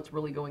not what's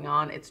really going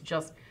on. It's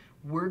just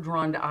we're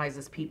drawn to eyes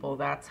as people.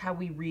 That's how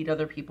we read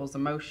other people's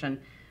emotion.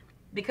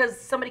 Because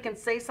somebody can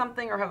say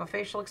something or have a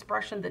facial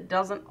expression that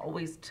doesn't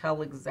always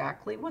tell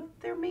exactly what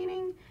they're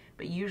meaning,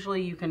 but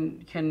usually you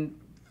can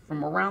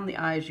from around the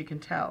eyes you can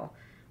tell.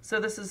 So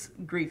this is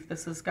grief.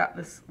 This has got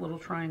this little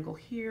triangle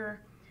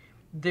here.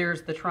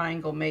 There's the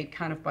triangle made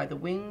kind of by the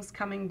wings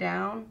coming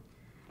down,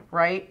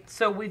 right?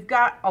 So we've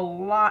got a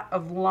lot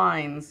of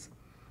lines.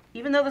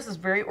 Even though this is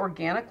very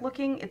organic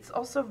looking, it's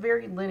also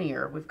very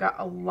linear. We've got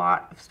a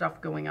lot of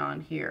stuff going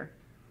on here.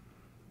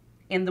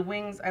 And the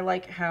wings, I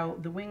like how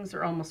the wings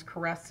are almost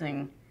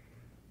caressing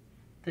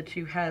the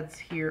two heads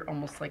here,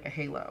 almost like a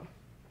halo.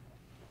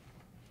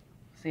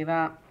 See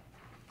that?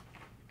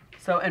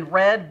 So, and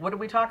red, what did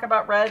we talk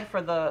about red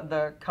for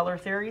the color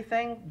theory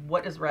thing?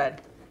 What is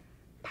red?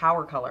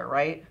 Power color,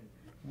 right?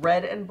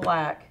 Red and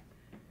black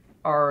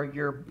are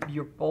your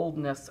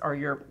boldness, are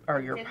your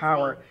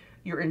power,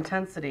 your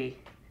intensity.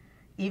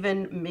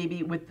 Even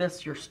maybe with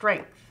this, your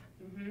strength,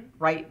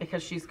 right?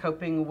 Because she's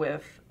coping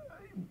with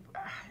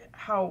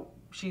how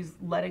she's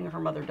letting her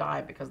mother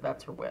die because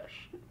that's her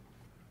wish.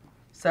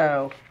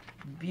 So,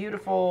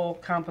 beautiful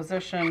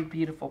composition,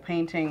 beautiful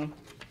painting.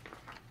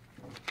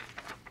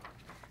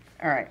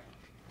 All right.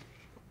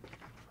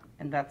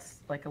 And that's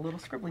like a little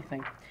scribbly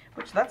thing,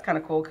 which that's kind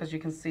of cool because you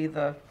can see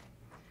the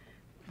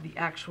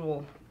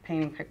actual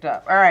painting picked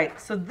up. All right,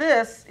 so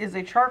this is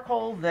a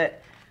charcoal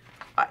that,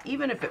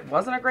 even if it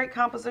wasn't a great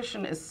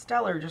composition, is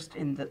stellar just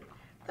in the,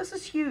 this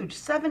is huge,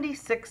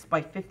 76 by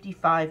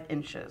 55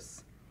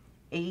 inches.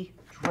 A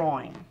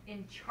drawing.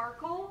 In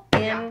charcoal?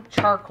 In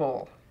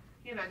charcoal.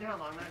 You imagine how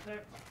long that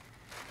took?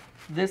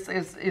 This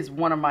is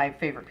one of my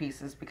favorite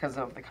pieces because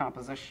of the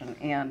composition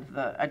and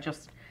the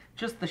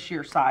just the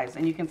sheer size.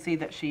 And you can see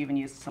that she even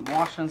used some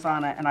wash-ins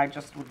on it, and I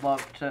just would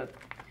love to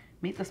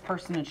meet this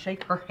person and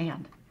shake her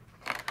hand.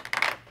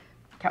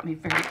 Got me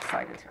very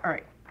excited. All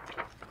right,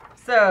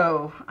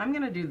 so I'm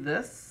gonna do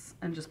this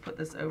and just put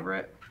this over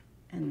it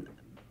and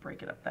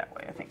break it up that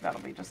way. I think that'll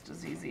be just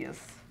as easy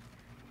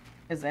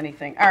as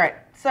anything. All right,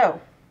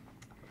 so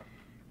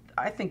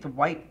I think the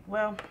white,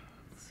 well,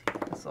 let's see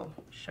if this will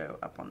show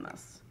up on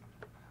this.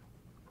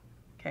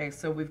 Okay,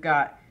 so we've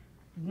got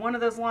one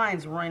of those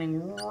lines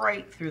running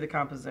right through the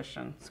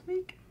composition.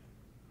 Squeak.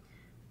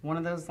 One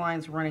of those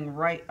lines running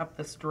right up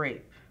the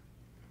drape.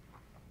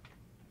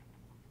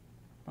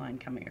 Line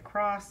coming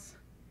across.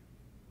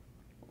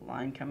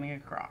 Line coming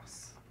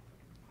across.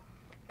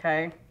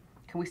 Okay,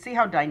 can we see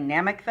how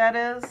dynamic that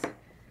is?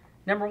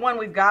 Number one,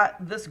 we've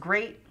got this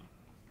great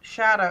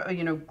shadow,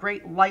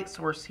 great light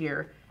source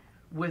here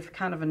with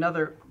kind of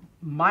another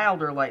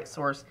milder light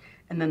source,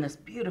 and then this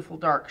beautiful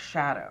dark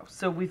shadow.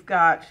 So we've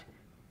got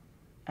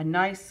a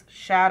nice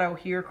shadow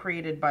here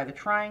created by the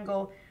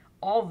triangle.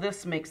 All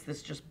this makes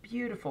this just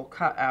beautiful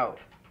cut out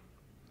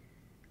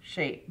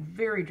shape.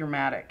 Very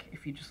dramatic.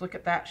 If you just look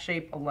at that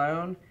shape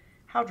alone,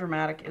 how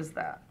dramatic is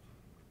that?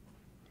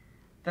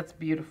 That's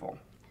beautiful.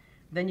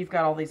 Then you've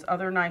got all these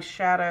other nice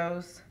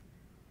shadows,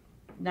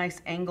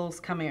 nice angles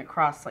coming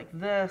across like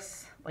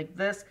this, like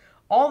this.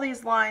 All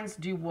these lines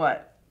do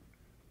what?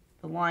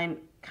 The line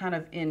kind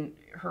of in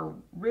her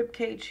rib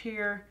cage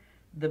here,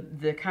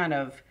 the kind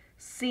of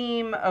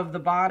seam of the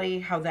body,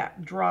 how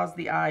that draws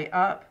the eye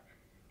up.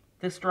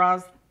 This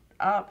draws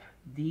up,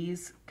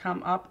 these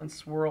come up and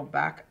swirl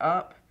back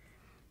up.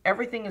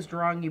 Everything is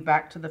drawing you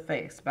back to the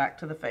face, back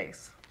to the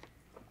face.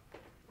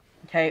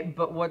 Okay,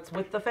 but what's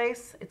with the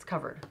face? It's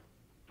covered.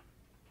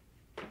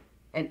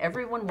 And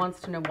everyone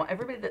wants to know,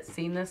 everybody that's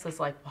seen this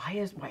is like, why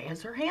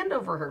is her hand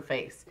over her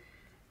face?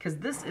 Because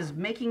this is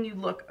making you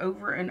look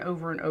over and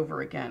over and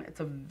over again.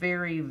 It's a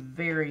very,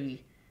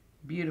 very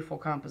beautiful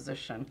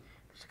composition.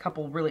 There's a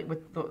couple really,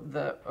 with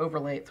the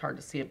overlay, it's hard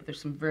to see it, but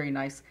there's some very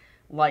nice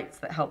lights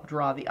that help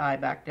draw the eye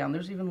back down.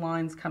 There's even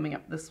lines coming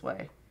up this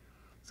way.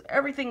 So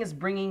everything is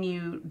drawing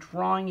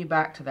you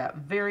back to that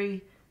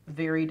very,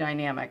 very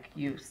dynamic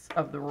use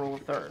of the rule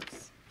of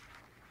thirds.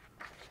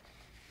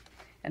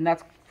 And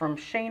that's from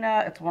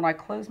Shayna. It's when I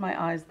close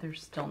my eyes,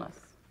 there's stillness.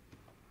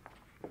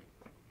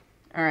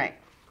 All right.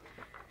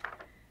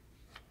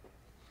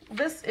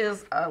 This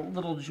is a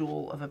little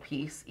jewel of a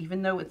piece,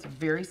 even though it's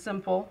very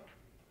simple.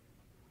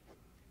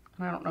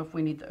 And I don't know if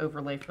we need the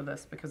overlay for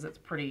this because it's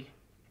pretty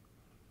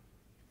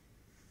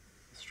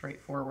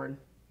straightforward.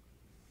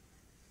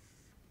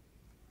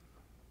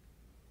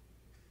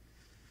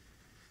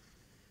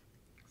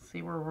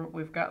 See where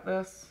we've got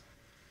this?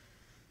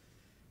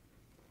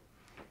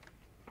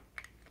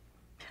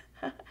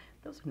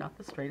 Those are not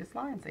the straightest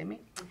lines,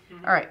 Amy.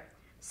 All right,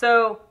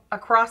 so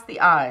across the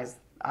eyes.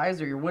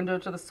 Eyes are your window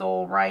to the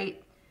soul,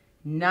 right?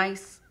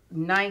 Nice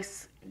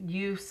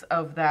use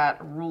of that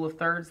rule of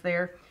thirds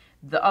there.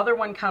 The other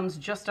one comes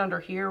just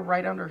under here,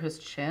 right under his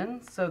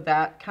chin. So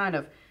that kind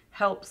of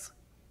helps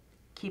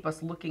keep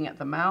us looking at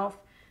the mouth.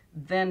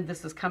 Then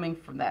this is coming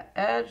from that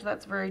edge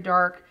that's very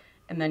dark,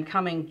 and then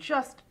coming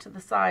just to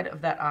the side of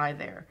that eye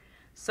there.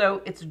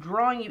 So it's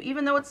drawing you,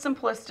 even though it's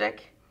simplistic,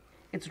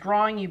 it's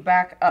drawing you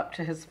back up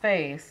to his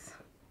face.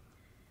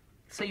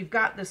 So you've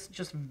got this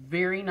just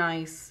very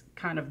nice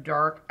kind of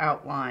dark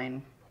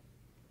outline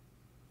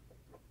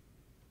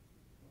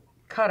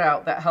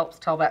cutout that helps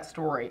tell that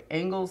story.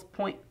 Angles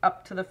point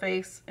up to the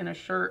face in a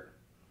shirt.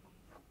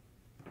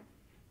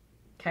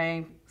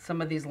 Okay, some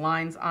of these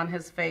lines on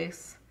his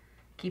face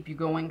keep you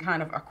going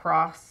kind of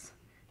across.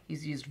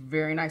 He's used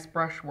very nice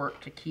brush work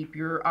to keep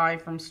your eye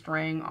from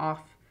straying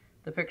off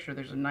the picture.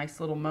 There's a nice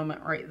little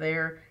moment right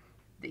there.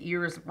 The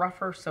ear is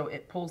rougher, so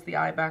it pulls the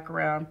eye back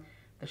around.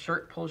 The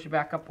shirt pulls you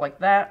back up like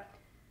that.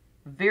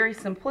 Very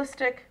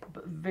simplistic,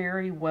 but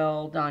very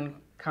well done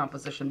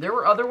composition. There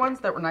were other ones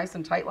that were nice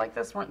and tight like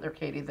this, weren't there,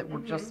 Katie, that were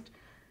just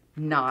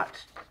not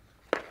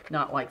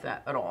like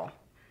that at all.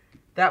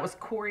 That was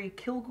Corey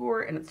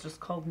Kilgore, and it's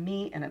just called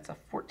Me, and it's a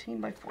 14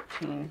 by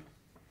 14.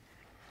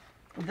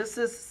 This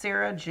is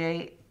Sarah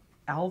J.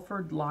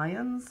 Alford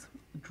Lyons,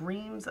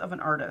 Dreams of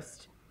an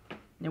Artist.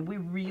 Now, we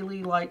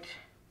really liked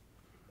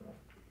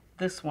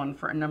this one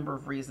for a number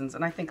of reasons,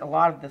 and I think a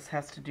lot of this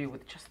has to do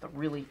with just the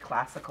really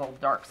classical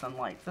dark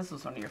sunlights. This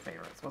was one of your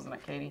favorites, wasn't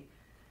it, Katie?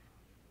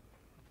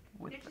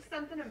 It's just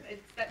something,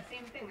 it's that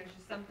same thing. There's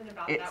just something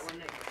about that one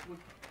that would...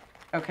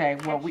 Okay,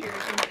 well, we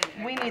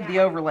need the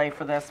overlay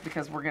for this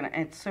because we're gonna,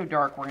 it's so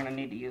dark, we're gonna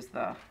need to use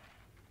the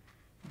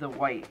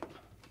white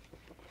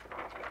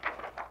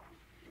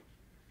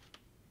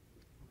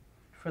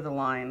for the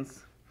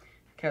lines,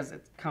 because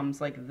it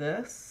comes like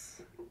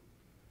this,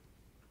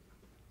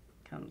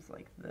 comes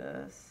like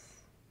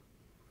this,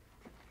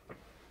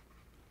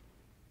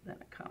 then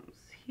it comes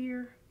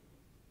here,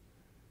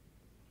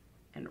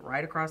 and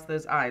right across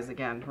those eyes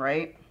again,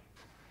 right?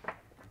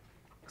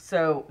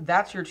 So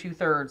that's your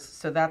 2/3.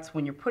 So that's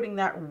when you're putting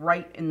that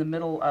right in the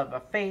middle of a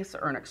face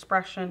or an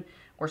expression,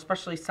 or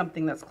especially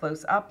something that's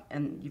close up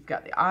and you've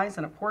got the eyes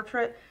in a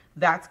portrait,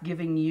 that's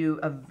giving you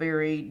a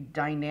very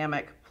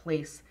dynamic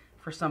place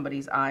for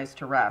somebody's eyes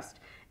to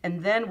rest.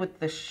 And then with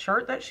the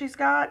shirt that she's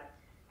got,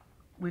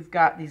 we've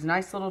got these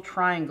nice little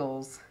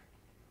triangles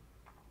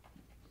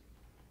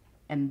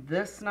and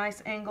this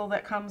nice angle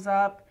that comes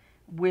up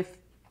with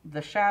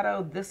the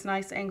shadow, this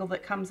nice angle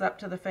that comes up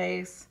to the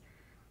face.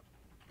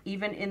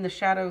 Even in the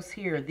shadows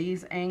here,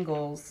 these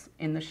angles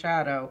in the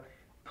shadow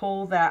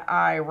pull that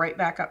eye right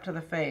back up to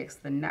the face.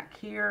 The neck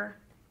here,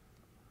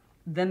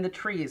 then the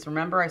trees.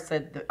 Remember I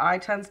said the eye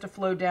tends to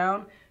flow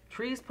down.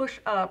 Trees push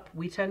up.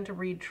 We tend to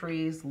read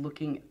trees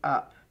looking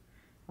up,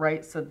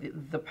 right? So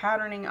the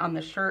patterning on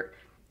the shirt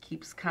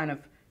keeps kind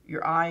of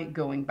your eye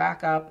going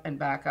back up and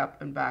back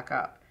up and back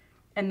up.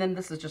 And then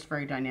this is just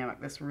very dynamic.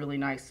 This really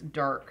nice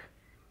dark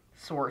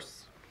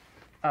source.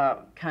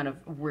 Kind of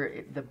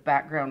where the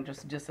background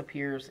just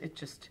disappears.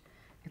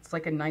 It's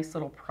like a nice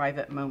little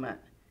private moment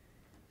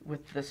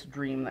with this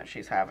dream that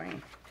she's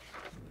having.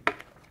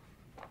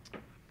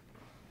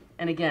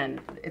 And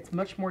again, it's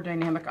much more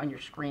dynamic on your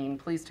screen.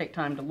 Please take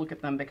time to look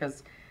at them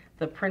because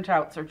the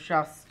printouts are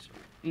just,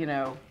 you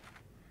know,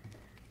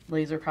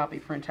 laser copy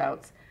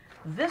printouts.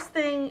 This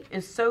thing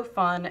is so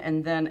fun,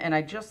 and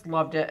I just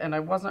loved it, and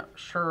I wasn't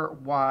sure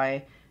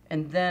why.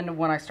 And then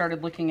when I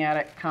started looking at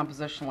it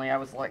compositionally, I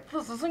was like,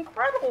 this is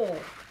incredible.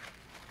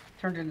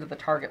 Turned into the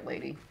Target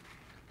lady.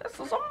 This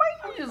is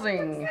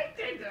amazing.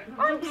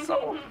 I'm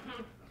so,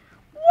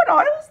 what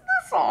aisle is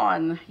this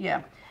on?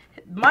 Yeah.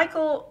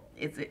 Michael,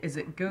 is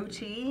it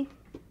goatee?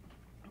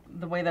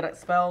 The way that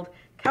it's spelled.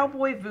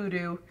 Cowboy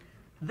Voodoo.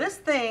 This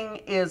thing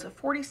is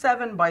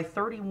 47 by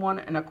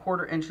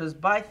 31¼ inches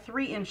by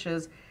 3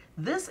 inches.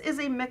 This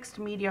is a mixed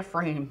media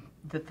frame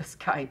that this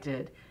guy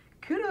did.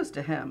 Kudos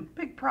to him.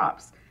 Big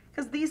props.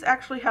 Because these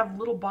actually have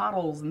little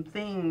bottles and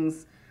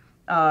things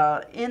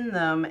in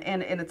them,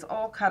 and it's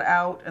all cut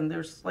out, and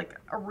there's like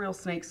a real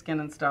snake skin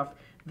and stuff.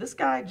 This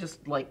guy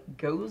just like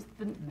goes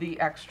the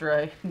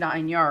extra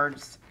 9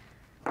 yards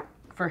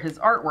for his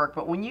artwork.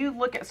 But when you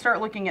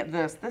start looking at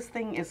this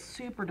thing is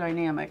super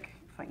dynamic.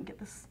 If I can get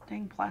this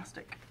dang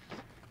plastic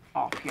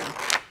off here.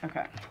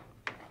 Okay.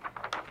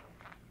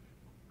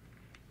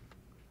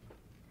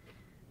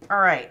 All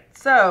right,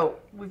 so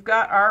we've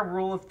got our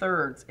rule of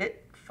thirds.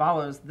 It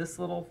follows this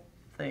little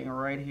thing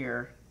right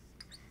here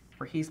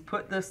where he's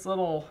put this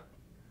little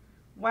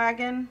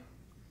wagon.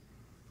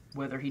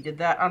 Whether he did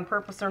that on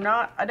purpose or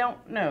not, I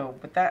don't know,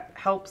 but that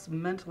helps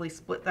mentally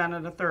split that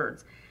into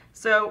thirds.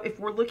 So if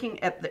we're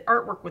looking at the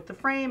artwork with the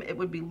frame, it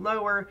would be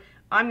lower.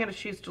 I'm going to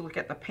choose to look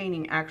at the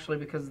painting actually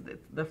because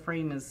the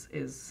frame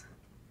is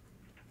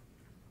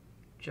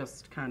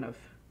just kind of...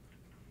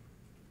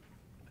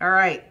 All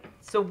right,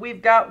 so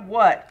we've got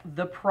what?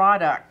 The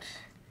product.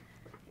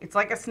 It's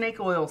like a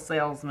snake oil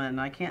salesman.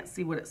 I can't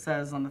see what it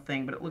says on the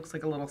thing, but it looks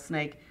like a little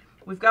snake.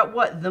 We've got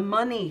what? The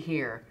money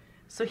here.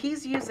 So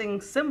he's using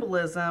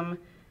symbolism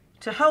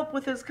to help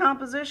with his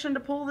composition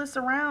to pull this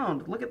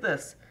around. Look at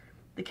this.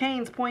 The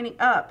cane's pointing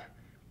up.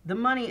 The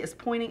money is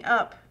pointing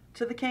up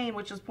to the cane,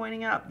 which is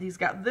pointing up. He's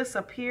got this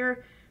up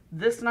here,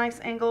 this nice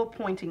angle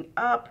pointing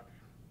up,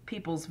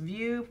 people's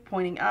view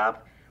pointing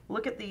up.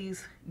 Look at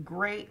these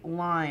great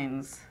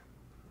lines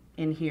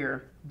in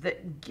here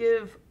that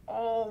give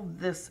all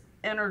this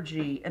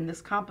energy and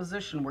this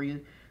composition where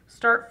you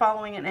start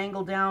following an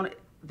angle down,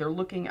 they're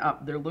looking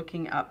up, they're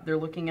looking up, they're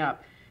looking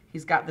up.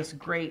 He's got this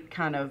great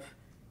kind of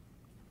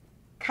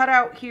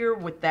cutout here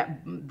with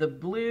the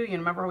blue. You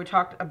remember how we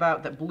talked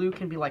about that blue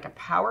can be like a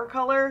power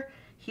color?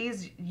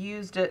 He's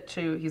used it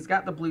to, he's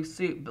got the blue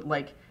suit, but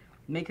like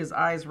make his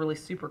eyes really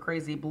super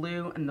crazy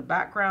blue and the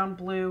background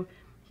blue.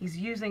 He's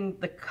using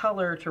the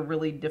color to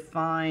really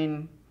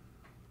define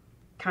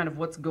kind of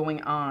what's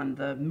going on,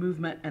 the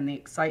movement and the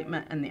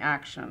excitement and the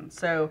action.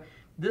 So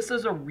this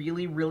is a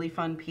really, really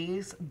fun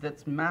piece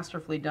that's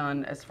masterfully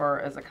done as far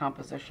as a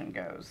composition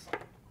goes.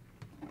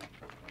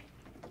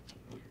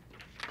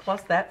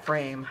 Plus that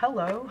frame.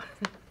 Hello.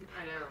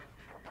 I know.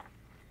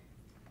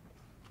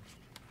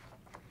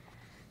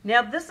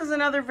 Now this is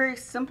another very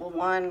simple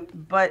one,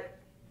 but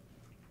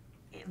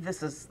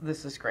this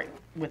is great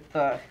with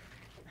the,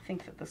 I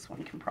think that this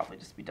one can probably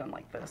just be done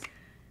like this.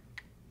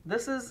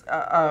 This is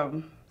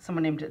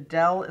someone named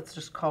Adele. It's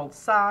just called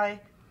Sigh.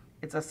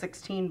 It's a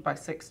 16 by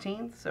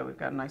 16, so we've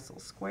got a nice little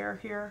square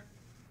here.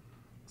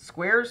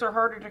 Squares are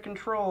harder to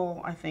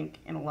control, I think,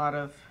 in a lot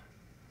of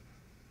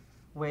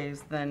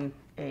ways than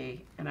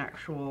an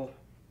actual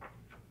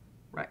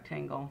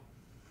rectangle.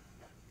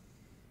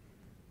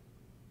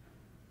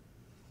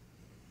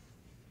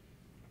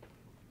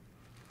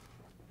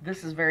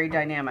 This is very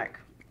dynamic.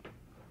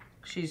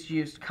 She's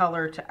used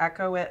color to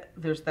echo it.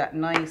 There's that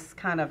nice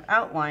kind of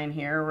outline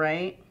here,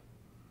 right?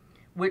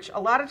 Which a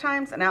lot of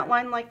times an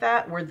outline like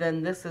that, where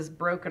then this is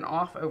broken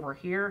off over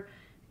here,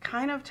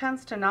 kind of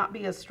tends to not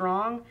be as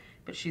strong,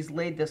 but she's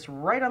laid this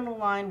right on the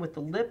line with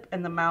the lip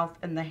and the mouth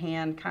and the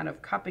hand kind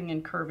of cupping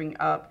and curving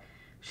up.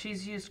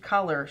 She's used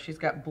color. She's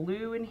got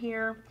blue in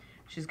here.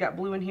 She's got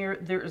blue in here.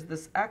 There is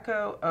this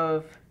echo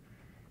of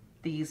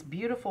these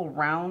beautiful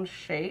round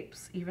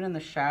shapes, even in the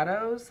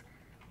shadows,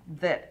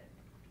 that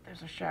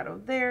there's a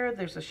shadow there,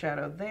 there's a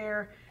shadow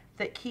there,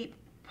 that keep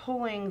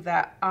pulling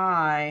that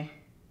eye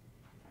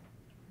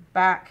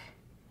back,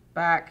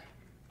 back,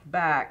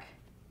 back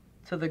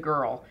to the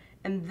girl.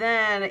 And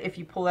then if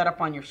you pull that up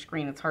on your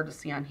screen, it's hard to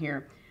see on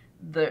here,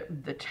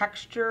 the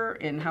texture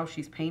in how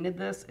she's painted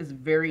this is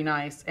very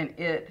nice, and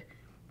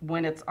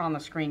when it's on the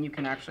screen, you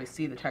can actually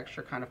see the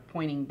texture kind of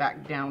pointing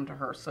back down to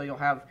her. So you'll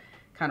have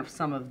kind of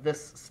some of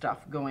this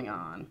stuff going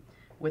on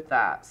with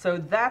that. So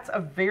that's a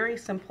very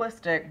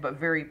simplistic but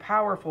very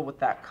powerful with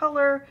that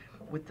color,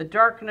 with the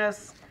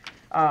darkness,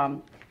 a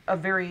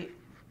very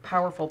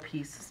powerful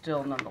piece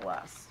still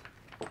nonetheless.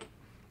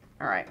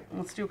 All right,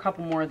 let's do a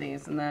couple more of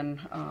these, and then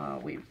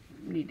we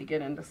need to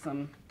get into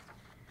some.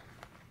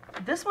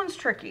 This one's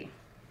tricky,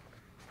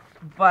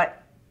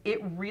 but it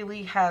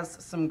really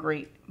has some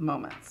great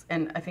moments.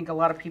 And I think a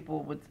lot of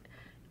people would,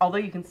 although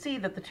you can see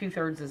that the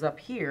 2/3 is up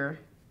here,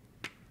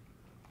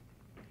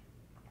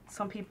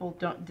 some people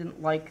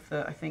didn't like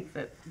I think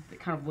that they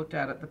kind of looked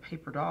at it, the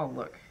paper doll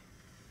look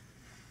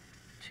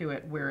to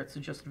it, where it's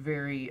just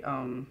very,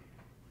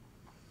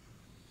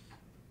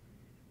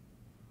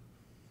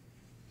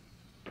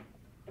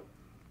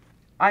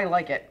 I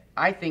like it.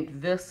 I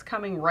think this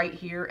coming right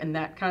here and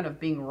that kind of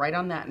being right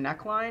on that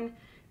neckline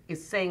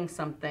is saying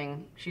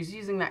something. She's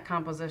using that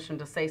composition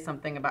to say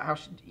something about how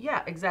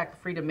yeah, exactly.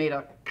 Frida made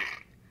a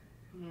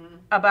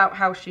about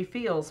how she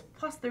feels.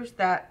 Plus there's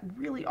that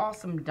really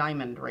awesome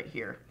diamond right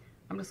here.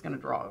 I'm just going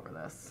to draw over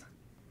this,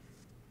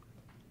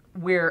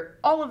 where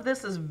all of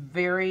this is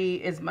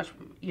much,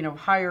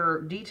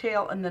 higher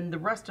detail, and then the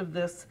rest of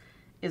this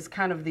is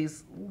kind of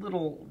these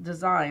little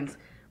designs.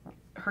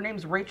 Her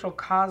name's Rachel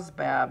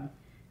Cosbab.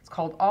 It's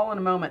called All in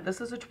a Moment. This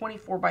is a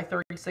 24 by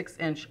 36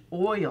 inch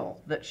oil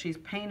that she's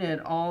painted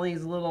all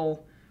these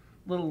little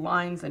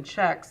lines and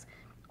checks.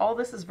 All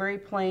this is very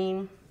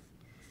plain,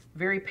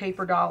 very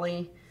paper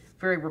dolly,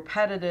 very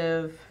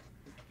repetitive.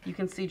 You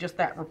can see just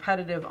that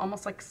repetitive,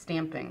 almost like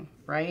stamping,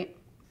 right?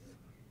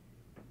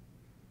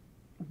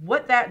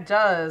 What that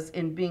does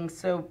in being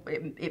so,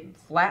 it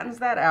flattens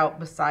that out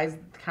besides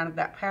kind of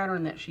that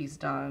pattern that she's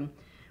done,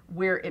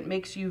 where it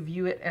makes you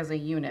view it as a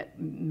unit,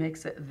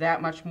 makes it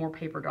that much more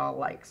paper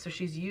doll-like. So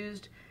she's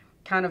used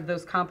kind of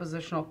those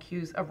compositional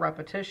cues of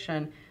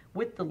repetition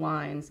with the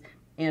lines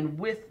and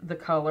with the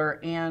color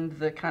and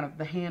the kind of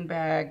the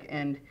handbag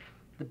and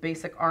the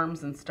basic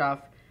arms and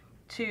stuff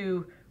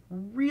to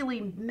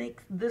really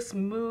make this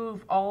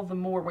move all the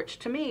more, which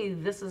to me,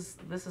 this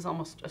is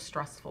almost a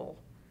stressful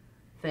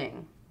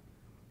thing.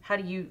 How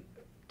do you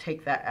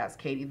take that as,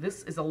 Katie?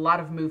 This is a lot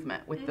of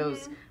movement with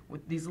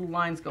with these little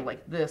lines go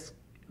like this.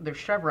 There's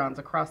chevrons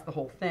across the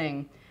whole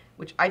thing,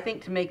 which I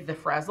think to make the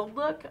frazzled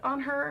look on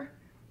her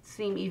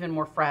seem even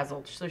more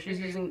frazzled. So she's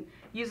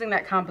using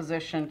that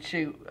composition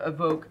to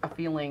evoke a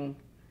feeling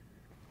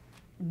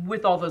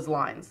with all those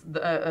lines,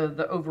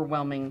 the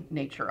overwhelming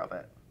nature of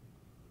it.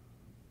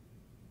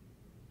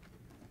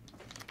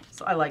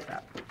 So I like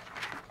that.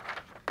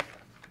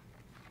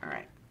 All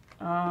right,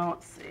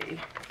 let's see.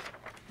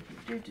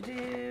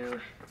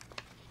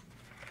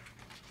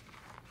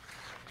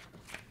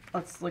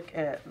 Let's look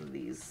at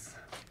these.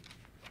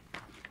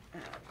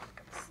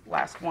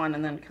 Last one,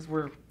 and then because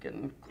we're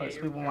getting close,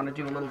 we want to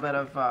do a little bit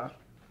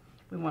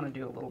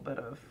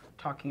of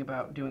talking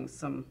about doing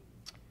some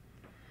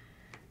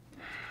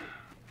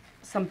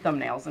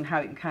thumbnails and how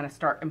you can kind of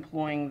start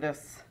employing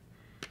this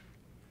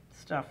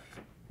stuff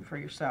for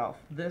yourself.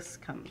 This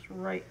comes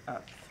right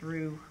up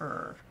through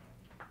her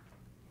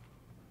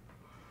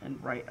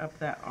and right up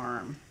that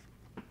arm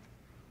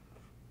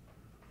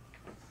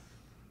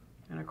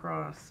and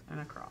across and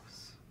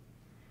across.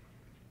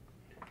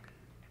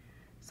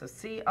 So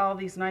see all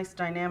these nice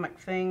dynamic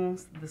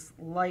things. This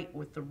light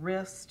with the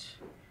wrist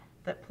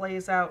that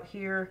plays out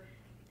here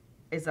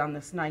is on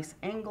this nice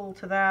angle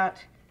to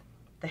that.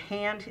 The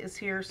hand is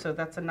here, so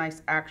that's a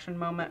nice action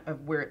moment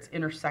of where it's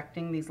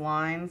intersecting these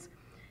lines.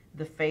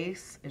 The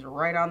face is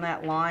right on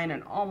that line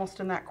and almost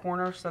in that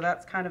corner, so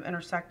that's kind of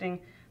intersecting.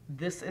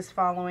 This is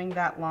following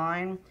that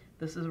line.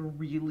 This is a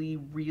really,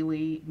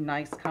 really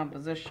nice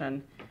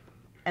composition.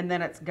 And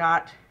then it's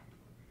got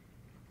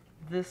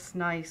this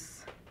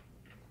nice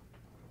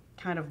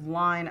kind of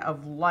line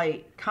of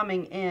light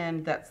coming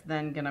in that's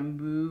then going to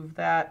move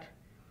that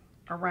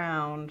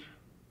around.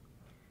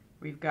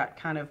 We've got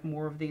kind of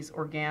more of these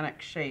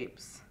organic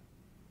shapes.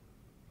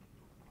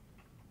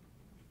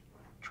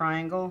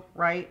 Triangle,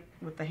 right?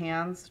 With the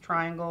hands.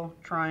 Triangle,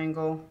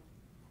 triangle,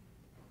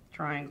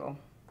 triangle.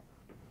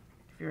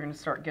 If you're going to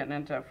start getting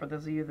into, for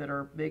those of you that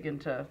are big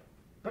into,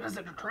 but is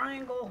it a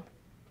triangle?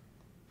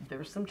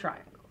 There's some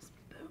triangles.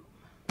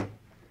 Boom.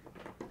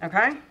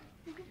 Okay?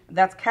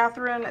 That's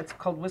Catherine. It's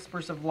called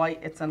Whispers of Light.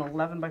 It's an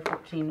 11 by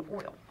 14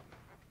 oil.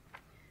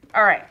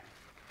 All right.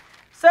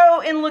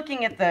 So in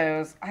looking at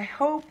those, I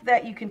hope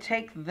that you can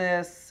take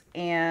this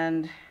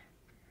and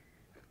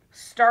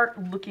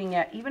start looking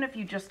at, even if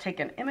you just take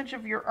an image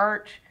of your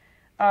art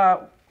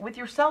with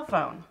your cell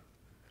phone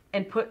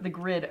and put the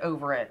grid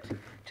over it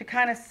to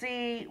kind of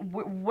see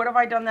what have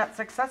I done that's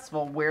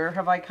successful? Where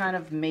have I kind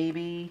of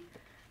maybe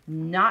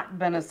not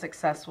been as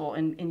successful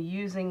in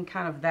using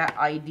kind of that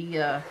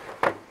idea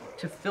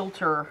to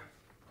filter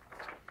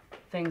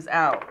things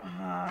out.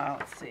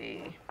 Let's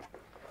see.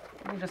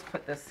 Let me just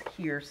put this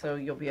here so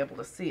you'll be able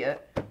to see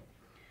it.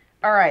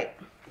 All right.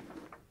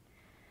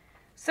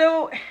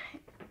 So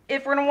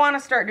if we're going to want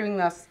to start doing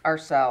this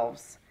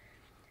ourselves,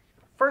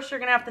 first you're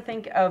going to have to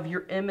think of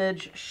your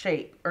image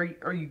shape.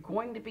 Are you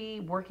going to be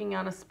working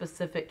on a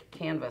specific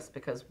canvas?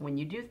 Because when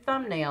you do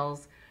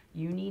thumbnails,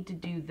 you need to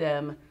do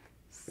them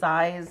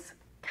size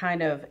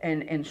kind of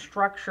and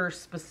structure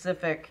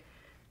specific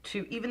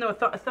to, even though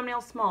a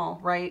thumbnail's small,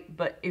 right?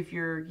 But if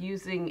you're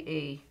using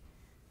a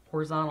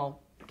horizontal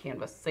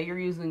canvas, say you're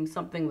using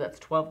something that's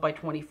 12 by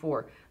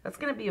 24, that's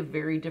going to be a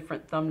very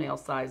different thumbnail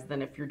size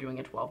than if you're doing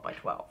a 12 by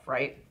 12,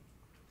 right?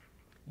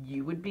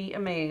 You would be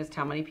amazed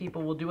how many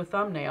people will do a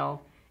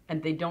thumbnail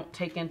and they don't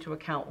take into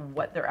account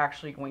what they're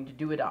actually going to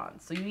do it on.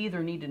 So you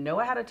either need to know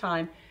ahead of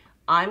time,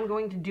 I'm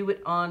going to do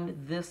it on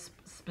this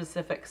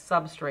specific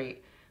substrate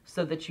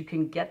so that you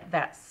can get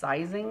that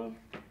sizing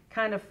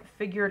kind of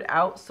figured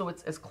out so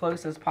it's as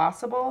close as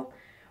possible,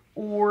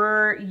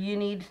 or you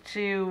need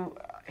to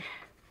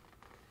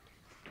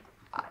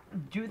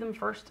do them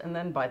first and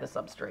then buy the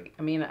substrate.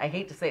 I mean, I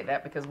hate to say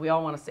that because we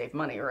all want to save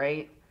money,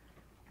 right?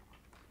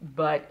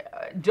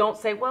 But don't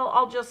say, well,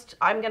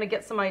 I'm going to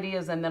get some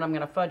ideas and then I'm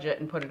going to fudge it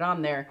and put it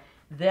on there.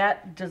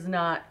 That does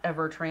not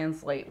ever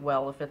translate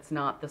well if it's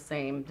not the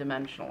same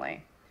dimensionally,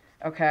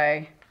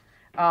 okay?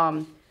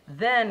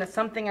 Then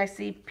something I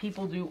see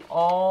people do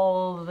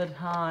all the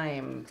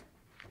time.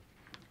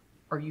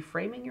 Are you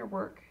framing your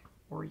work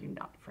or are you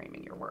not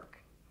framing your work?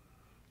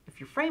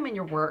 If you're framing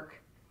your work,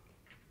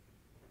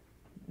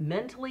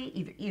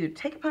 mentally, either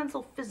take a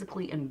pencil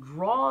physically and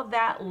draw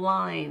that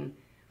line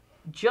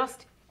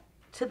just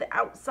to the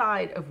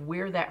outside of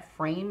where that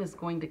frame is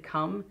going to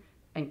come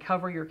and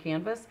cover your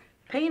canvas.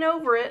 Paint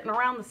over it and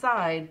around the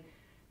side,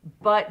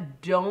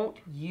 but don't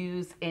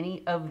use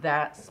any of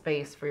that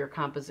space for your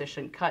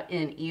composition. Cut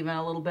in even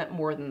a little bit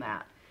more than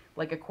that,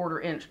 like a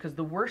 1/4 inch, because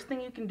the worst thing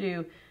you can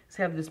do is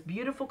have this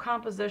beautiful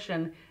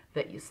composition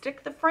that you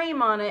stick the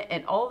frame on it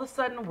and all of a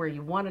sudden where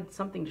you wanted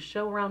something to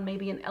show around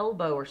maybe an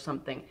elbow or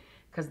something,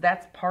 because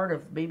that's part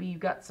of, maybe you've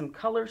got some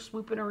color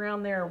swooping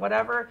around there or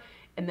whatever,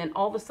 and then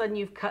all of a sudden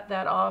you've cut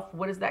that off.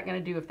 What is that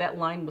going to do if that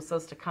line was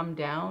supposed to come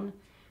down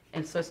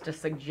and supposed to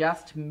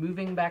suggest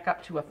moving back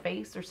up to a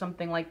face or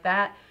something like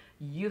that?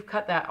 You've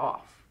cut that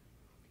off,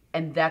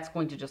 and that's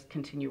going to just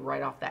continue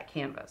right off that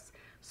canvas.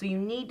 So you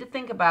need to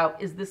think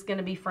about, is this going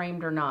to be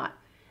framed or not?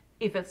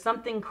 If it's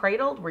something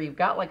cradled where you've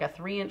got like a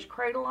 3-inch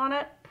cradle on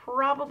it,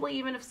 probably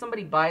even if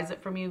somebody buys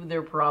it from you,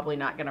 they're probably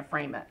not going to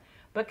frame it.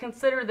 But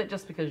consider that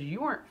just because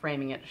you weren't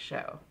framing it to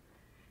show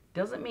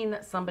doesn't mean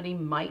that somebody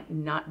might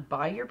not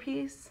buy your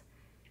piece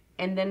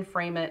and then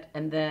frame it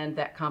and then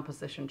that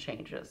composition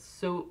changes.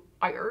 So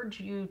I urge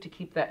you to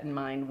keep that in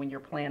mind when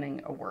you're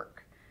planning a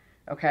work,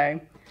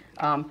 okay?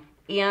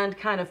 And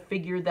kind of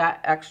figure that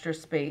extra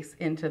space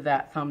into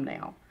that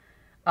thumbnail.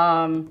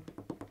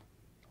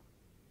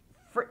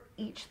 For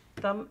each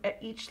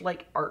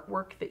like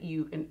artwork that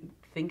you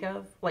think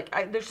of,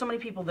 like there's so many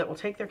people that will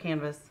take their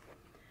canvas.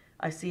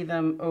 I see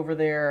them over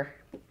there.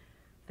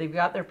 They've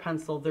got their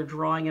pencil, they're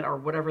drawing it or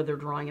whatever they're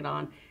drawing it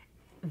on.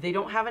 They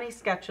don't have any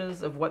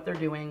sketches of what they're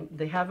doing.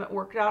 They haven't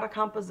worked out a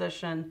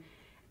composition.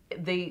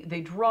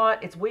 They draw it.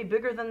 It's way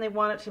bigger than they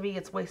want it to be.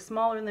 It's way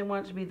smaller than they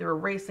want it to be. They're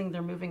erasing,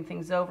 they're moving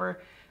things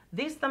over.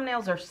 These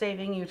thumbnails are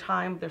saving you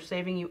time. They're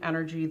saving you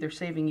energy. They're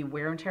saving you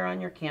wear and tear on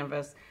your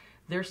canvas.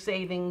 They're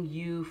saving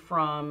you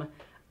from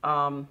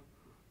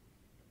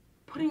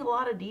putting a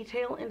lot of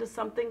detail into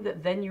something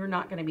that then you're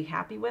not going to be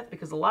happy with,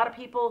 because a lot of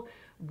people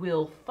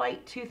will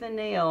fight tooth and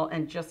nail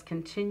and just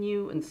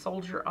continue and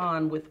soldier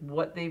on with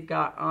what they've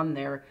got on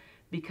there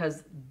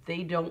because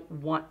they don't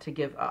want to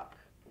give up.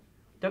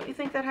 Don't you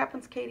think that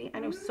happens, Katie? I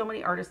know so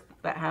many artists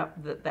that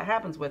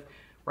happens with,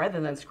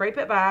 rather than scrape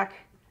it back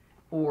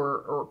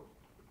or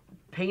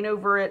paint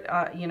over it,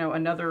 you know,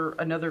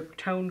 another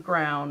toned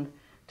ground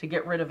to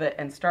get rid of it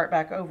and start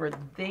back over.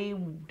 They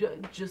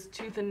just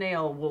tooth and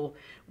nail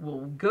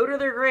will go to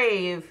their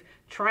grave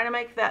trying to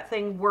make that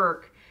thing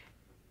work,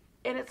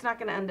 and it's not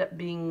going to end up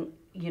being,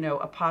 you know,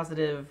 a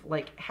positive,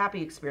 like,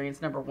 happy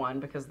experience, number one,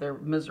 because they're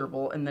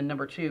miserable, and then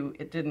number two,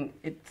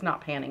 it's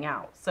not panning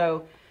out.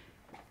 So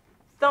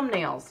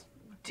thumbnails,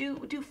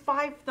 do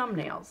 5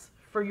 thumbnails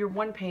for your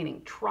one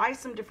painting. Try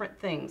some different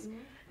things.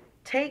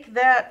 Take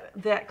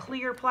that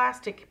clear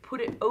plastic,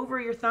 put it over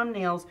your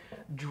thumbnails,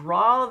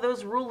 draw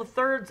those rule of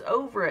thirds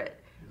over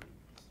it.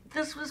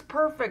 This was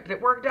perfect.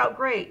 It worked out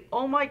great.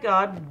 Oh my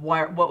God,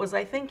 what was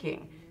I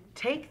thinking?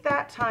 Take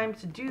that time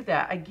to do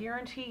that. I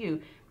guarantee you,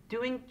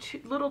 doing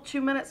little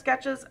 2-minute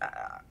sketches,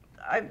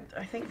 I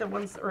think the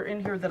ones are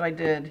in here that I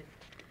did,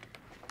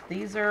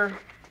 these are...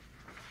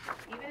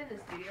 Even in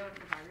the studio and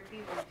photography,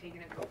 we've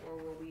taken it before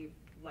where we've,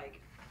 like,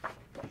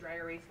 dry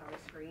erased on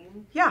a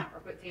screen. Yeah.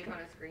 Or put tape on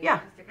a screen. Yeah.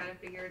 Just to kind of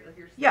figure it, like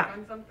you're stuck Yeah.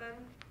 on something.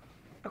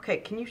 Okay,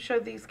 can you show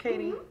these,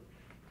 Katie?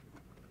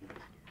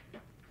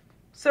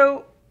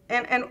 So,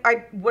 and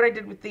what I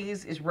did with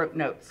these is wrote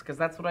notes, because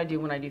that's what I do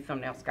when I do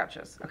thumbnail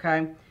sketches,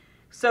 okay?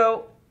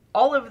 So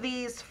all of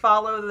these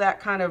follow that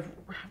kind of,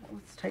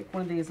 let's take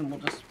one of these and we'll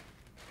just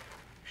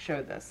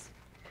show this.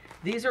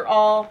 These are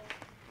all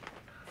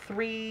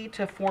 3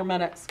 to 4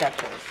 minute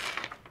sketches,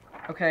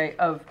 okay,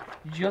 of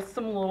just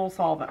some little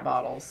solvent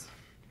bottles.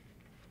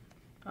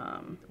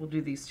 We'll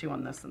do these 2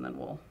 on this and then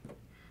we'll,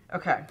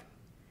 okay.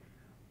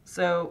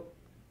 So,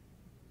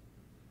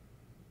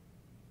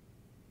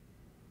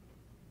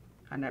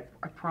 and I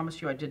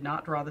promise you I did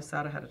not draw this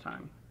out ahead of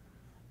time.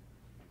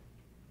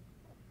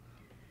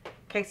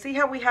 Okay, see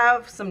how we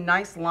have some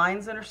nice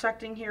lines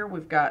intersecting here?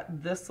 We've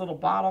got this little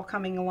bottle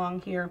coming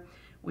along here.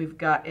 We've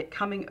got it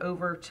coming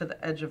over to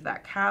the edge of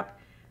that cap.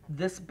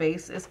 This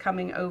base is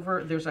coming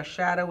over. There's a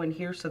shadow in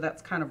here, so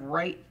that's kind of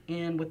right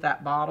in with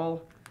that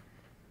bottle.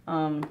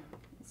 Let's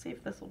see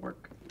if this will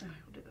work. We'll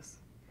do this.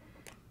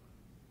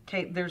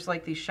 Okay, there's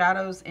like these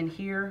shadows in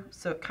here,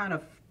 so it kind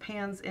of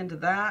pans into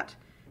that.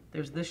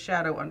 There's this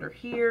shadow under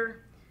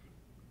here.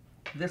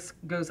 This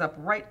goes up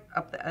right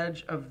up the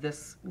edge of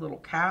this little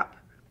cap.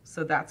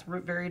 So that's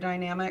very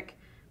dynamic.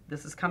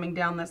 This is coming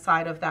down the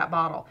side of that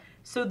bottle.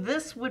 So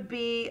this would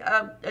be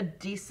a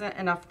decent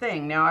enough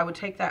thing. Now I would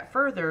take that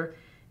further,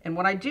 and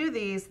when I do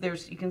these,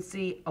 you can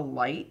see a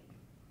light,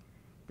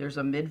 there's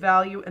a mid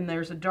value, and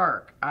there's a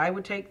dark. I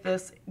would take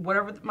this,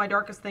 whatever my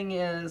darkest thing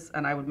is,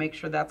 and I would make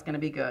sure that's gonna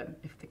be good.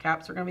 If the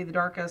caps are gonna be the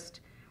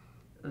darkest,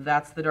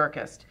 that's the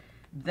darkest.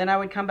 Then I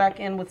would come back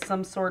in with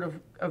some sort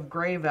of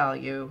gray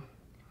value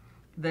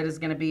that is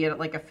gonna be at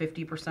like a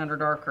 50% or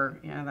darker.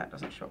 Yeah, that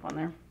doesn't show up on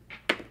there.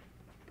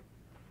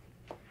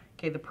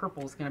 Okay, the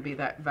purple is going to be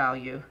that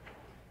value.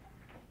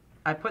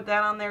 I put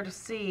that on there to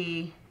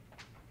see.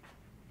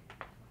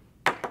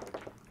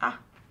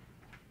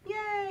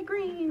 Yay,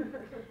 green.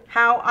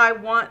 How I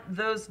want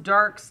those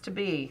darks to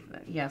be.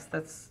 Yes,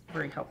 that's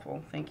very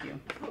helpful. Thank you.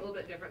 A little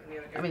bit different than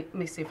the other. Let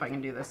me see if I can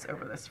do this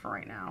over this for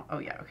right now. Oh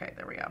yeah, okay,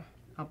 there we go.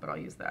 But I'll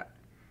use that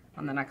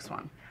on the next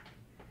one.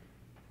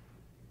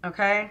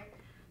 Okay,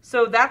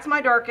 so that's my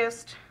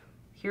darkest.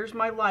 Here's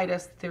my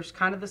lightest. There's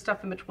kind of the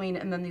stuff in between,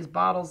 and then these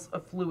bottles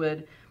of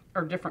fluid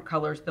are different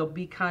colors. They'll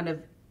be kind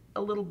of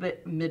a little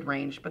bit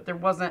mid-range, but there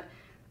wasn't,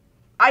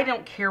 I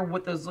don't care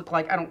what those look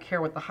like. I don't care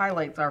what the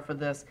highlights are for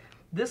this.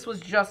 This was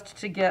just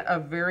to get a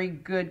very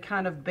good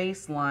kind of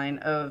baseline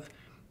of,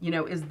 you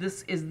know, is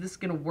this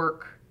gonna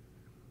work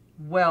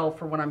well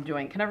for what I'm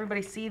doing? Can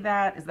everybody see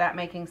that? Is that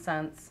making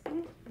sense?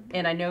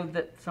 And I know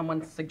that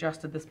someone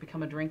suggested this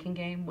become a drinking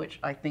game, which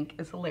I think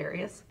is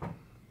hilarious.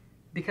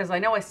 Because I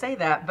know I say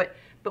that,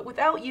 but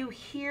without you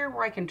here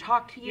where I can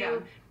talk to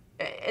you,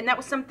 and that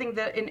was something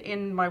that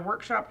in my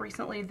workshop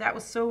recently, that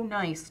was so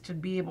nice to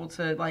be able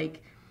to,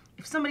 like,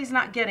 if somebody's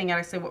not getting it,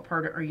 I say, what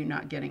part are you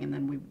not getting? And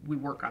then we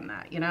work on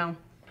that, you know?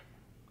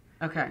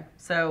 Okay,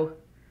 so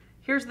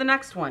here's the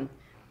next one.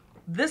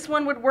 This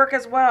one would work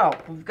as well.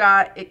 We've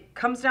got, it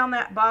comes down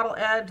that bottle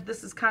edge.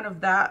 This is kind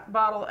of that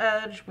bottle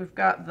edge. We've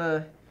got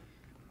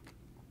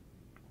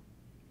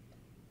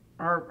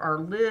our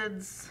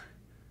lids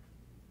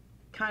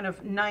kind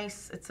of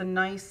nice. It's a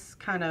nice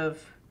kind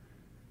of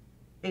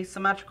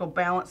asymmetrical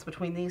balance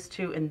between these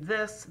two and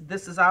this.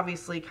 This is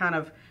obviously kind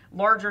of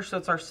larger, so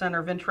it's our center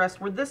of interest,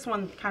 where this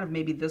one kind of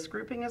maybe this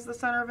grouping is the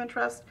center of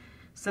interest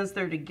since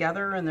they're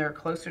together and they're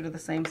closer to the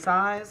same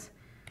size.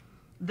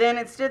 Then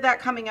instead of that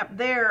coming up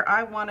there,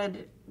 I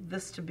wanted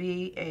this to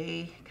be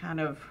a kind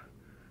of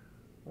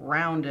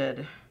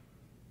rounded,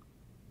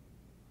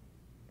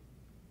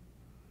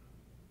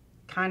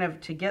 kind of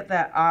to get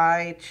that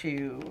eye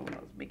to,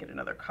 let me get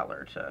another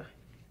color to,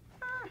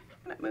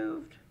 and it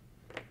moved.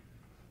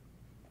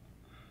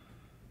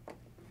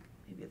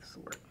 Maybe this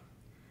will work.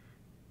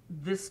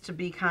 This to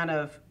be kind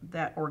of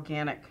that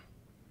organic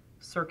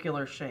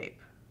circular shape.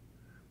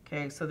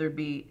 Okay, so there'd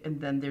be, and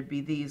then there'd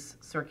be these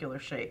circular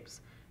shapes.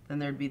 Then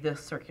there'd be this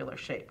circular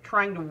shape.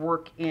 Trying to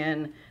work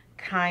in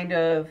kind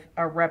of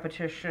a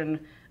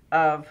repetition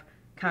of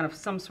kind of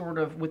some sort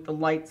of with the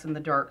lights and the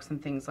darks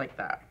and things like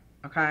that,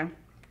 okay?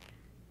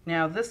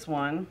 Now this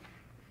one,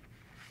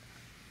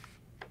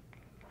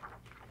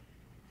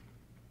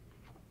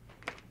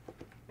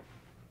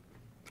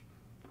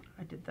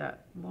 I did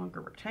that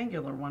longer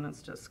rectangular one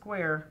instead of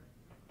square.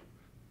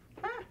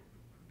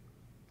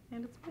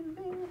 And it's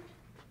moving.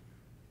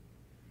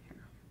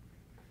 Here.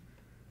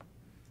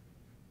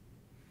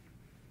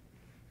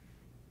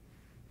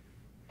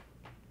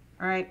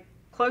 All right,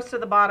 close to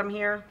the bottom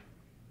here.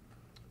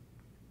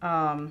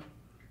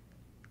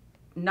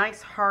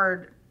 Nice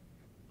hard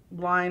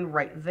line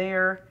right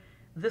there.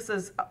 This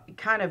is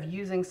kind of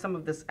using some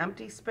of this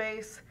empty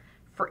space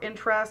for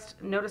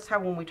interest. Notice how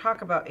when we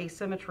talk about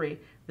asymmetry,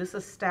 this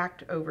is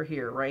stacked over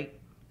here, right?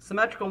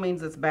 Symmetrical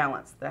means it's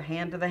balanced, the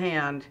hand to the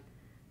hand,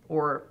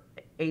 or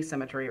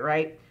asymmetry,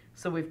 right?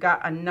 So we've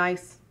got a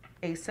nice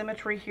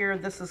asymmetry here.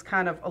 This is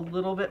kind of a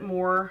little bit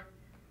more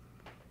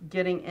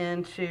getting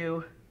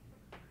into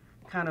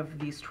kind of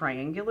these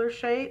triangular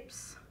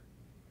shapes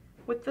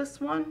with this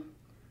one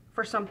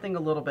for something a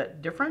little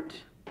bit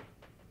different.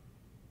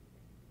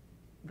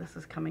 This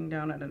is coming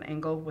down at an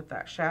angle with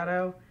that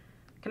shadow.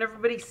 Can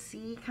everybody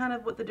see kind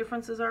of what the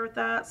differences are with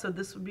that? So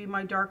this would be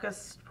my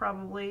darkest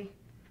probably.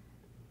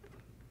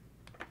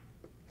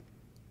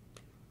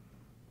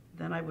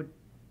 Then I would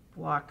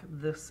block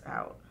this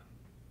out.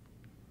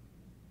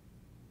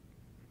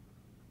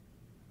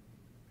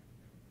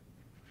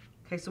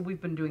 Okay, so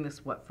we've been doing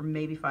this, what, for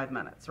maybe 5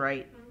 minutes,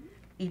 right? Mm-hmm.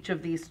 Each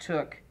of these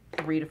took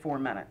 3 to 4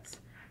 minutes.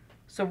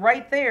 So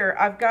right there,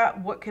 I've got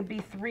what could be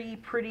 3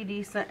 pretty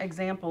decent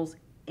examples.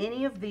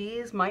 Any of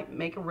these might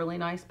make a really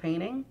nice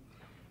painting.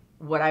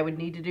 What I would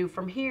need to do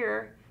from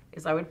here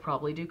is I would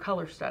probably do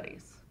color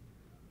studies,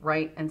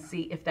 right? And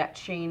see if that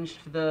changed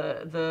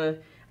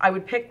I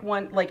would pick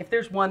one, like if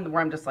there's one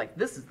where I'm just like,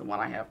 this is the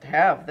one I have to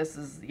have. This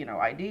is, you know,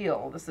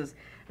 ideal. This is,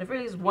 if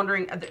anybody's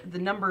wondering, the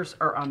numbers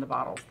are on the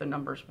bottles. The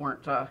numbers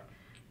weren't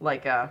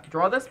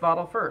draw this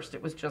bottle first.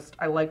 It was just,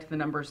 I liked the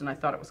numbers and I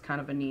thought it was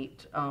kind of a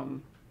neat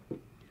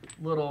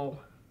little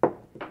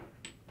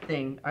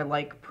thing. I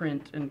like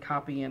print and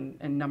copy and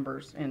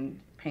numbers in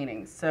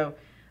paintings. So,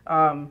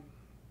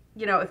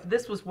 you know, if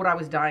this was what I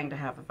was dying to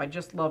have, if I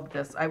just loved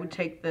this, I would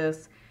take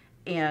this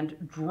and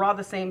draw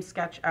the same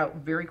sketch out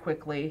very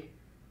quickly,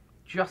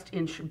 just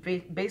in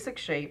basic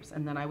shapes,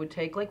 and then I would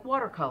take like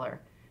watercolor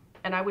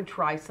and I would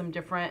try some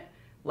different,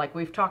 like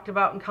we've talked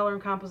about in color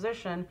and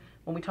composition,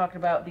 when we talked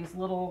about these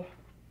little,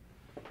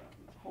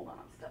 hold on,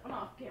 I'm stepping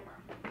off camera,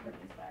 put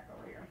this back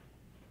over here.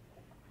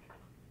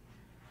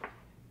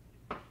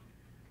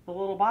 The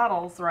little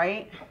bottles,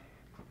 right?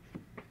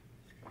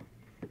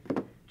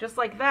 Just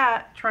like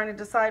that, trying to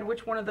decide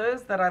which one of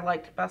those that I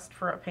liked best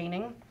for a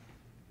painting.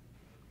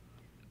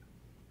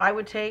 I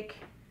would take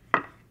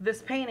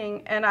this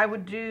painting and I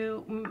would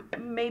do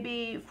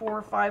maybe 4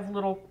 or 5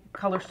 little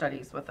color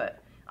studies with it.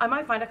 I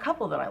might find a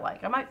couple that I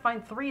like. I might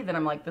find 3 that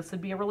I'm like, this would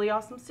be a really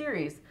awesome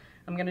series.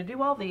 I'm going to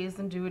do all these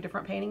and do a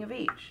different painting of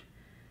each.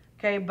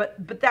 Okay, but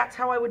that's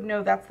how I would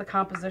know that's the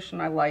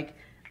composition I like.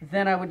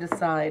 Then I would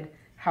decide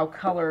how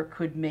color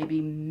could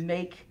maybe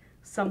make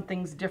some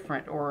things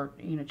different, or,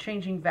 you know,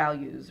 changing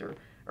values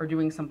or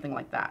doing something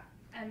like that.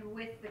 And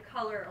with the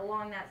color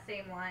along that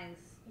same lines,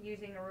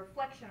 using a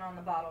reflection on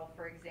the bottle,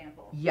 for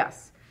example.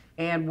 Yes.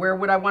 And where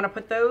would I want to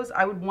put those?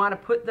 I would want to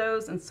put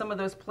those in some of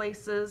those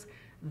places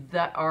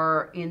that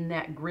are in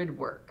that grid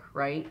work,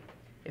 right?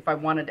 If I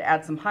wanted to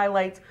add some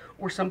highlights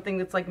or something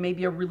that's like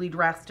maybe a really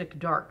drastic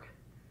dark.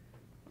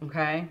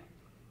 Okay?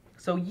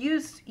 So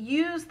use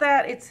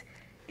that.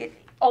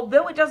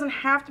 Although it doesn't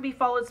have to be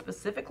followed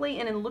specifically,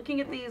 and in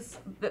looking at these,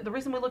 the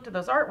reason we looked at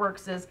those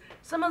artworks is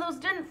some of those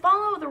didn't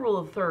follow the rule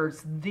of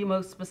thirds the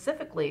most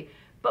specifically,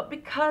 but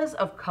because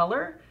of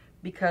color,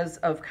 because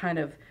of kind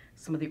of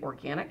some of the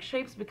organic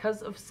shapes,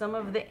 because of some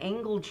of the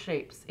angled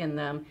shapes in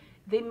them,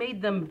 they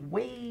made them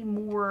way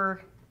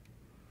more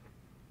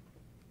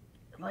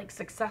like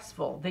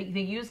successful. They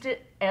used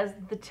it as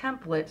the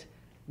template,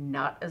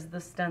 not as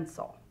the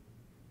stencil.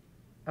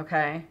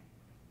 Okay?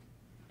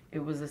 It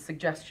was a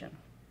suggestion,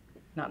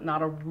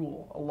 not a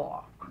rule, a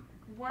law.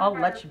 I'll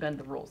let you bend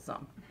the rules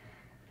some.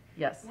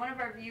 Yes. One of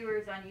our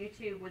viewers on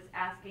YouTube was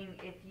asking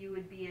if you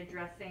would be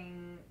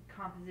addressing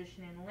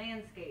composition in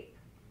landscape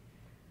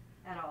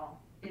at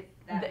all. If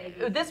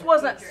that this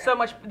wasn't so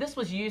much, this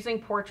was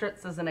using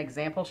portraits as an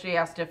example. She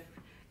asked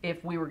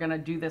if we were going to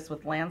do this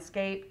with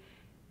landscape.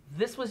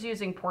 This was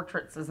using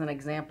portraits as an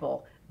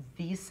example.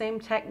 These same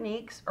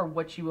techniques are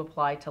what you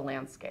apply to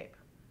landscape.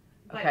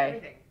 Okay. Like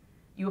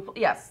everything.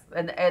 Yes,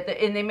 and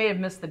they may have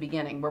missed the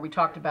beginning where we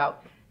talked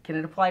about, can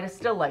it apply to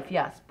still life?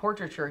 Yes.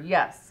 Portraiture?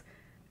 Yes.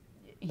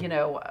 You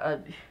know,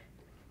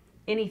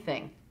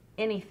 anything.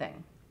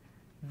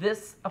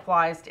 This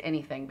applies to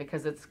anything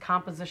because it's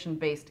composition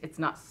based, it's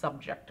not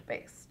subject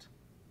based.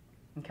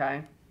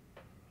 Okay?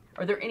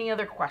 Are there any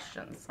other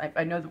questions?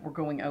 I know that we're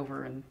going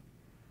over and...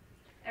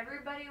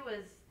 Everybody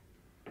was,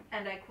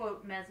 and I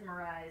quote,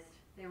 mesmerized.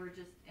 They were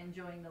just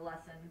enjoying the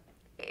lesson.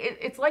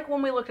 it's like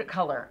when we looked at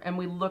color and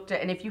we looked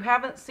at, and if you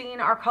haven't seen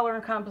our color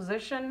and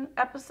composition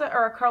episode or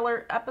our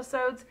color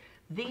episodes,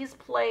 these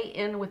play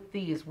in with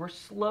these. We're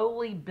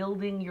slowly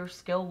building your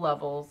skill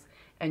levels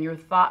and your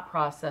thought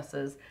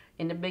processes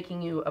into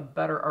making you a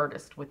better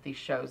artist with these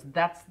shows.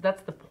 That's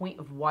the point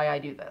of why I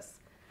do this.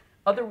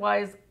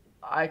 Otherwise,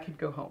 I could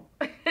go home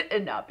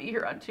and not be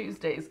here on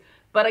Tuesdays.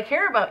 But I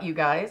care about you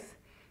guys.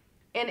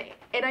 And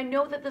I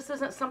know that this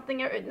isn't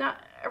something,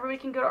 not everybody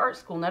can go to art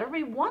school. Not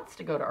everybody wants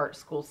to go to art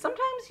school.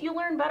 Sometimes you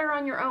learn better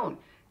on your own.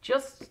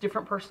 Just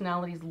different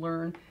personalities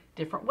learn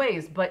different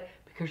ways. But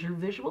because you're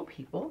visual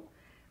people,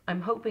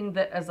 I'm hoping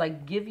that as I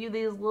give you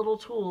these little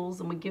tools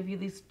and we give you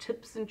these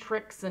tips and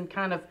tricks and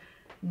kind of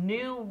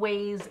new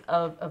ways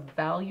of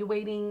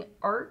evaluating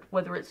art,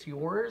 whether it's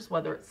yours,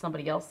 whether it's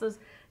somebody else's,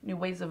 new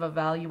ways of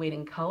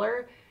evaluating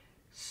color,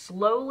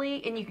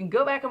 slowly, and you can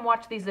go back and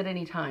watch these at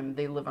any time.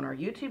 They live on our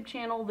YouTube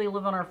channel, they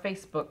live on our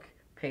Facebook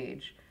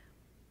page.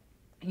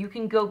 You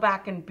can go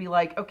back and be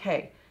like,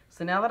 okay,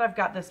 so now that I've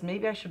got this,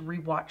 maybe I should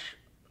rewatch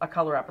a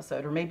color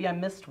episode, or maybe I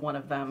missed one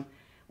of them.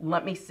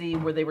 Let me see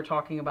where they were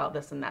talking about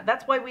this and that.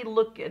 That's why we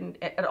look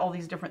at all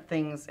these different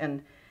things,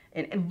 and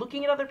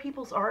looking at other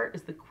people's art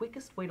is the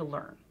quickest way to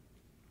learn,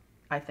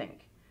 I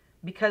think,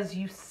 because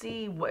you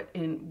see what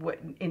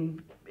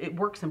it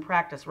works in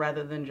practice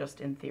rather than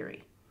just in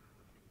theory.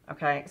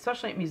 Okay,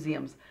 especially at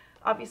museums.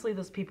 Obviously,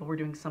 those people were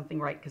doing something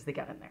right because they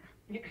got in there.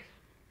 Yeah.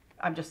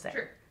 I'm just saying.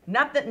 Sure.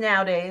 Not that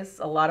nowadays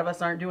a lot of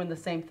us aren't doing the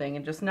same thing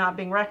and just not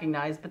being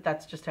recognized, but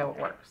that's just how it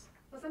works.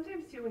 Well,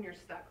 sometimes too, when you're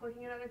stuck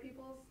looking at other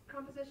people's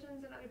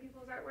compositions and other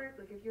people's artwork,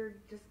 like if you're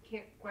just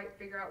can't quite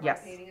figure out why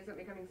painting isn't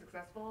becoming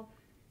successful,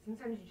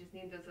 sometimes you just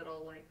need those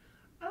little like,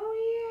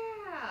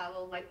 oh yeah,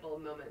 little light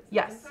bulb moments.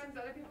 Yes. Sometimes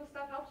other people's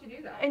stuff helps you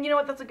do that. And you know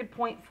what? That's a good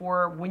point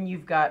for when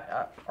you've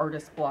got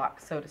artist block,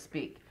 so to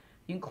speak.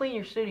 You can clean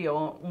your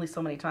studio only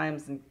so many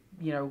times and,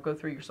 you know, go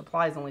through your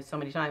supplies only so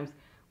many times.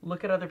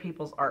 Look at other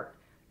people's art.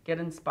 Get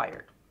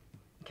inspired.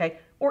 Okay?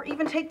 Or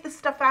even take this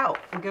stuff out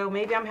and go,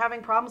 maybe I'm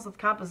having problems with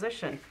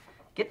composition.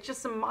 Get you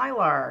some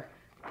Mylar.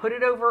 Put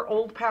it over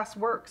old past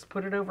works.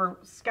 Put it over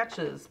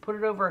sketches. Put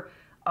it over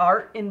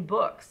art in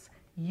books.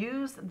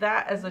 Use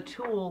that as a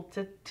tool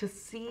to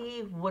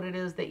see what it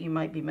is that you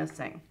might be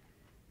missing.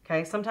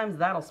 Okay? Sometimes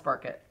that'll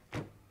spark it.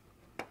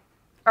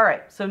 All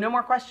right. So no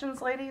more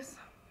questions, ladies?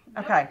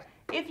 Okay.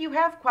 If you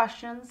have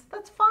questions,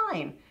 that's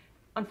fine.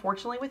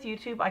 Unfortunately, with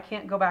YouTube, I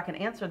can't go back and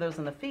answer those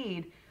in the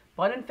feed.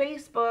 But in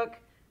Facebook,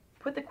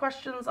 put the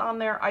questions on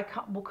there.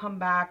 We'll come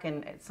back,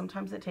 and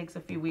sometimes it takes a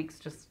few weeks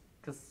just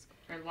because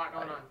there's a lot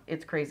going on.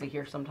 It's crazy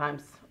here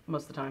sometimes,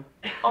 most of the time,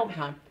 all the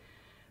time.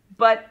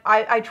 But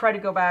I try to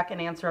go back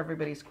and answer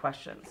everybody's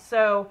questions.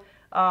 So,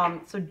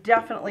 so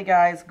definitely,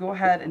 guys, go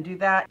ahead and do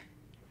that.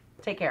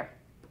 Take care.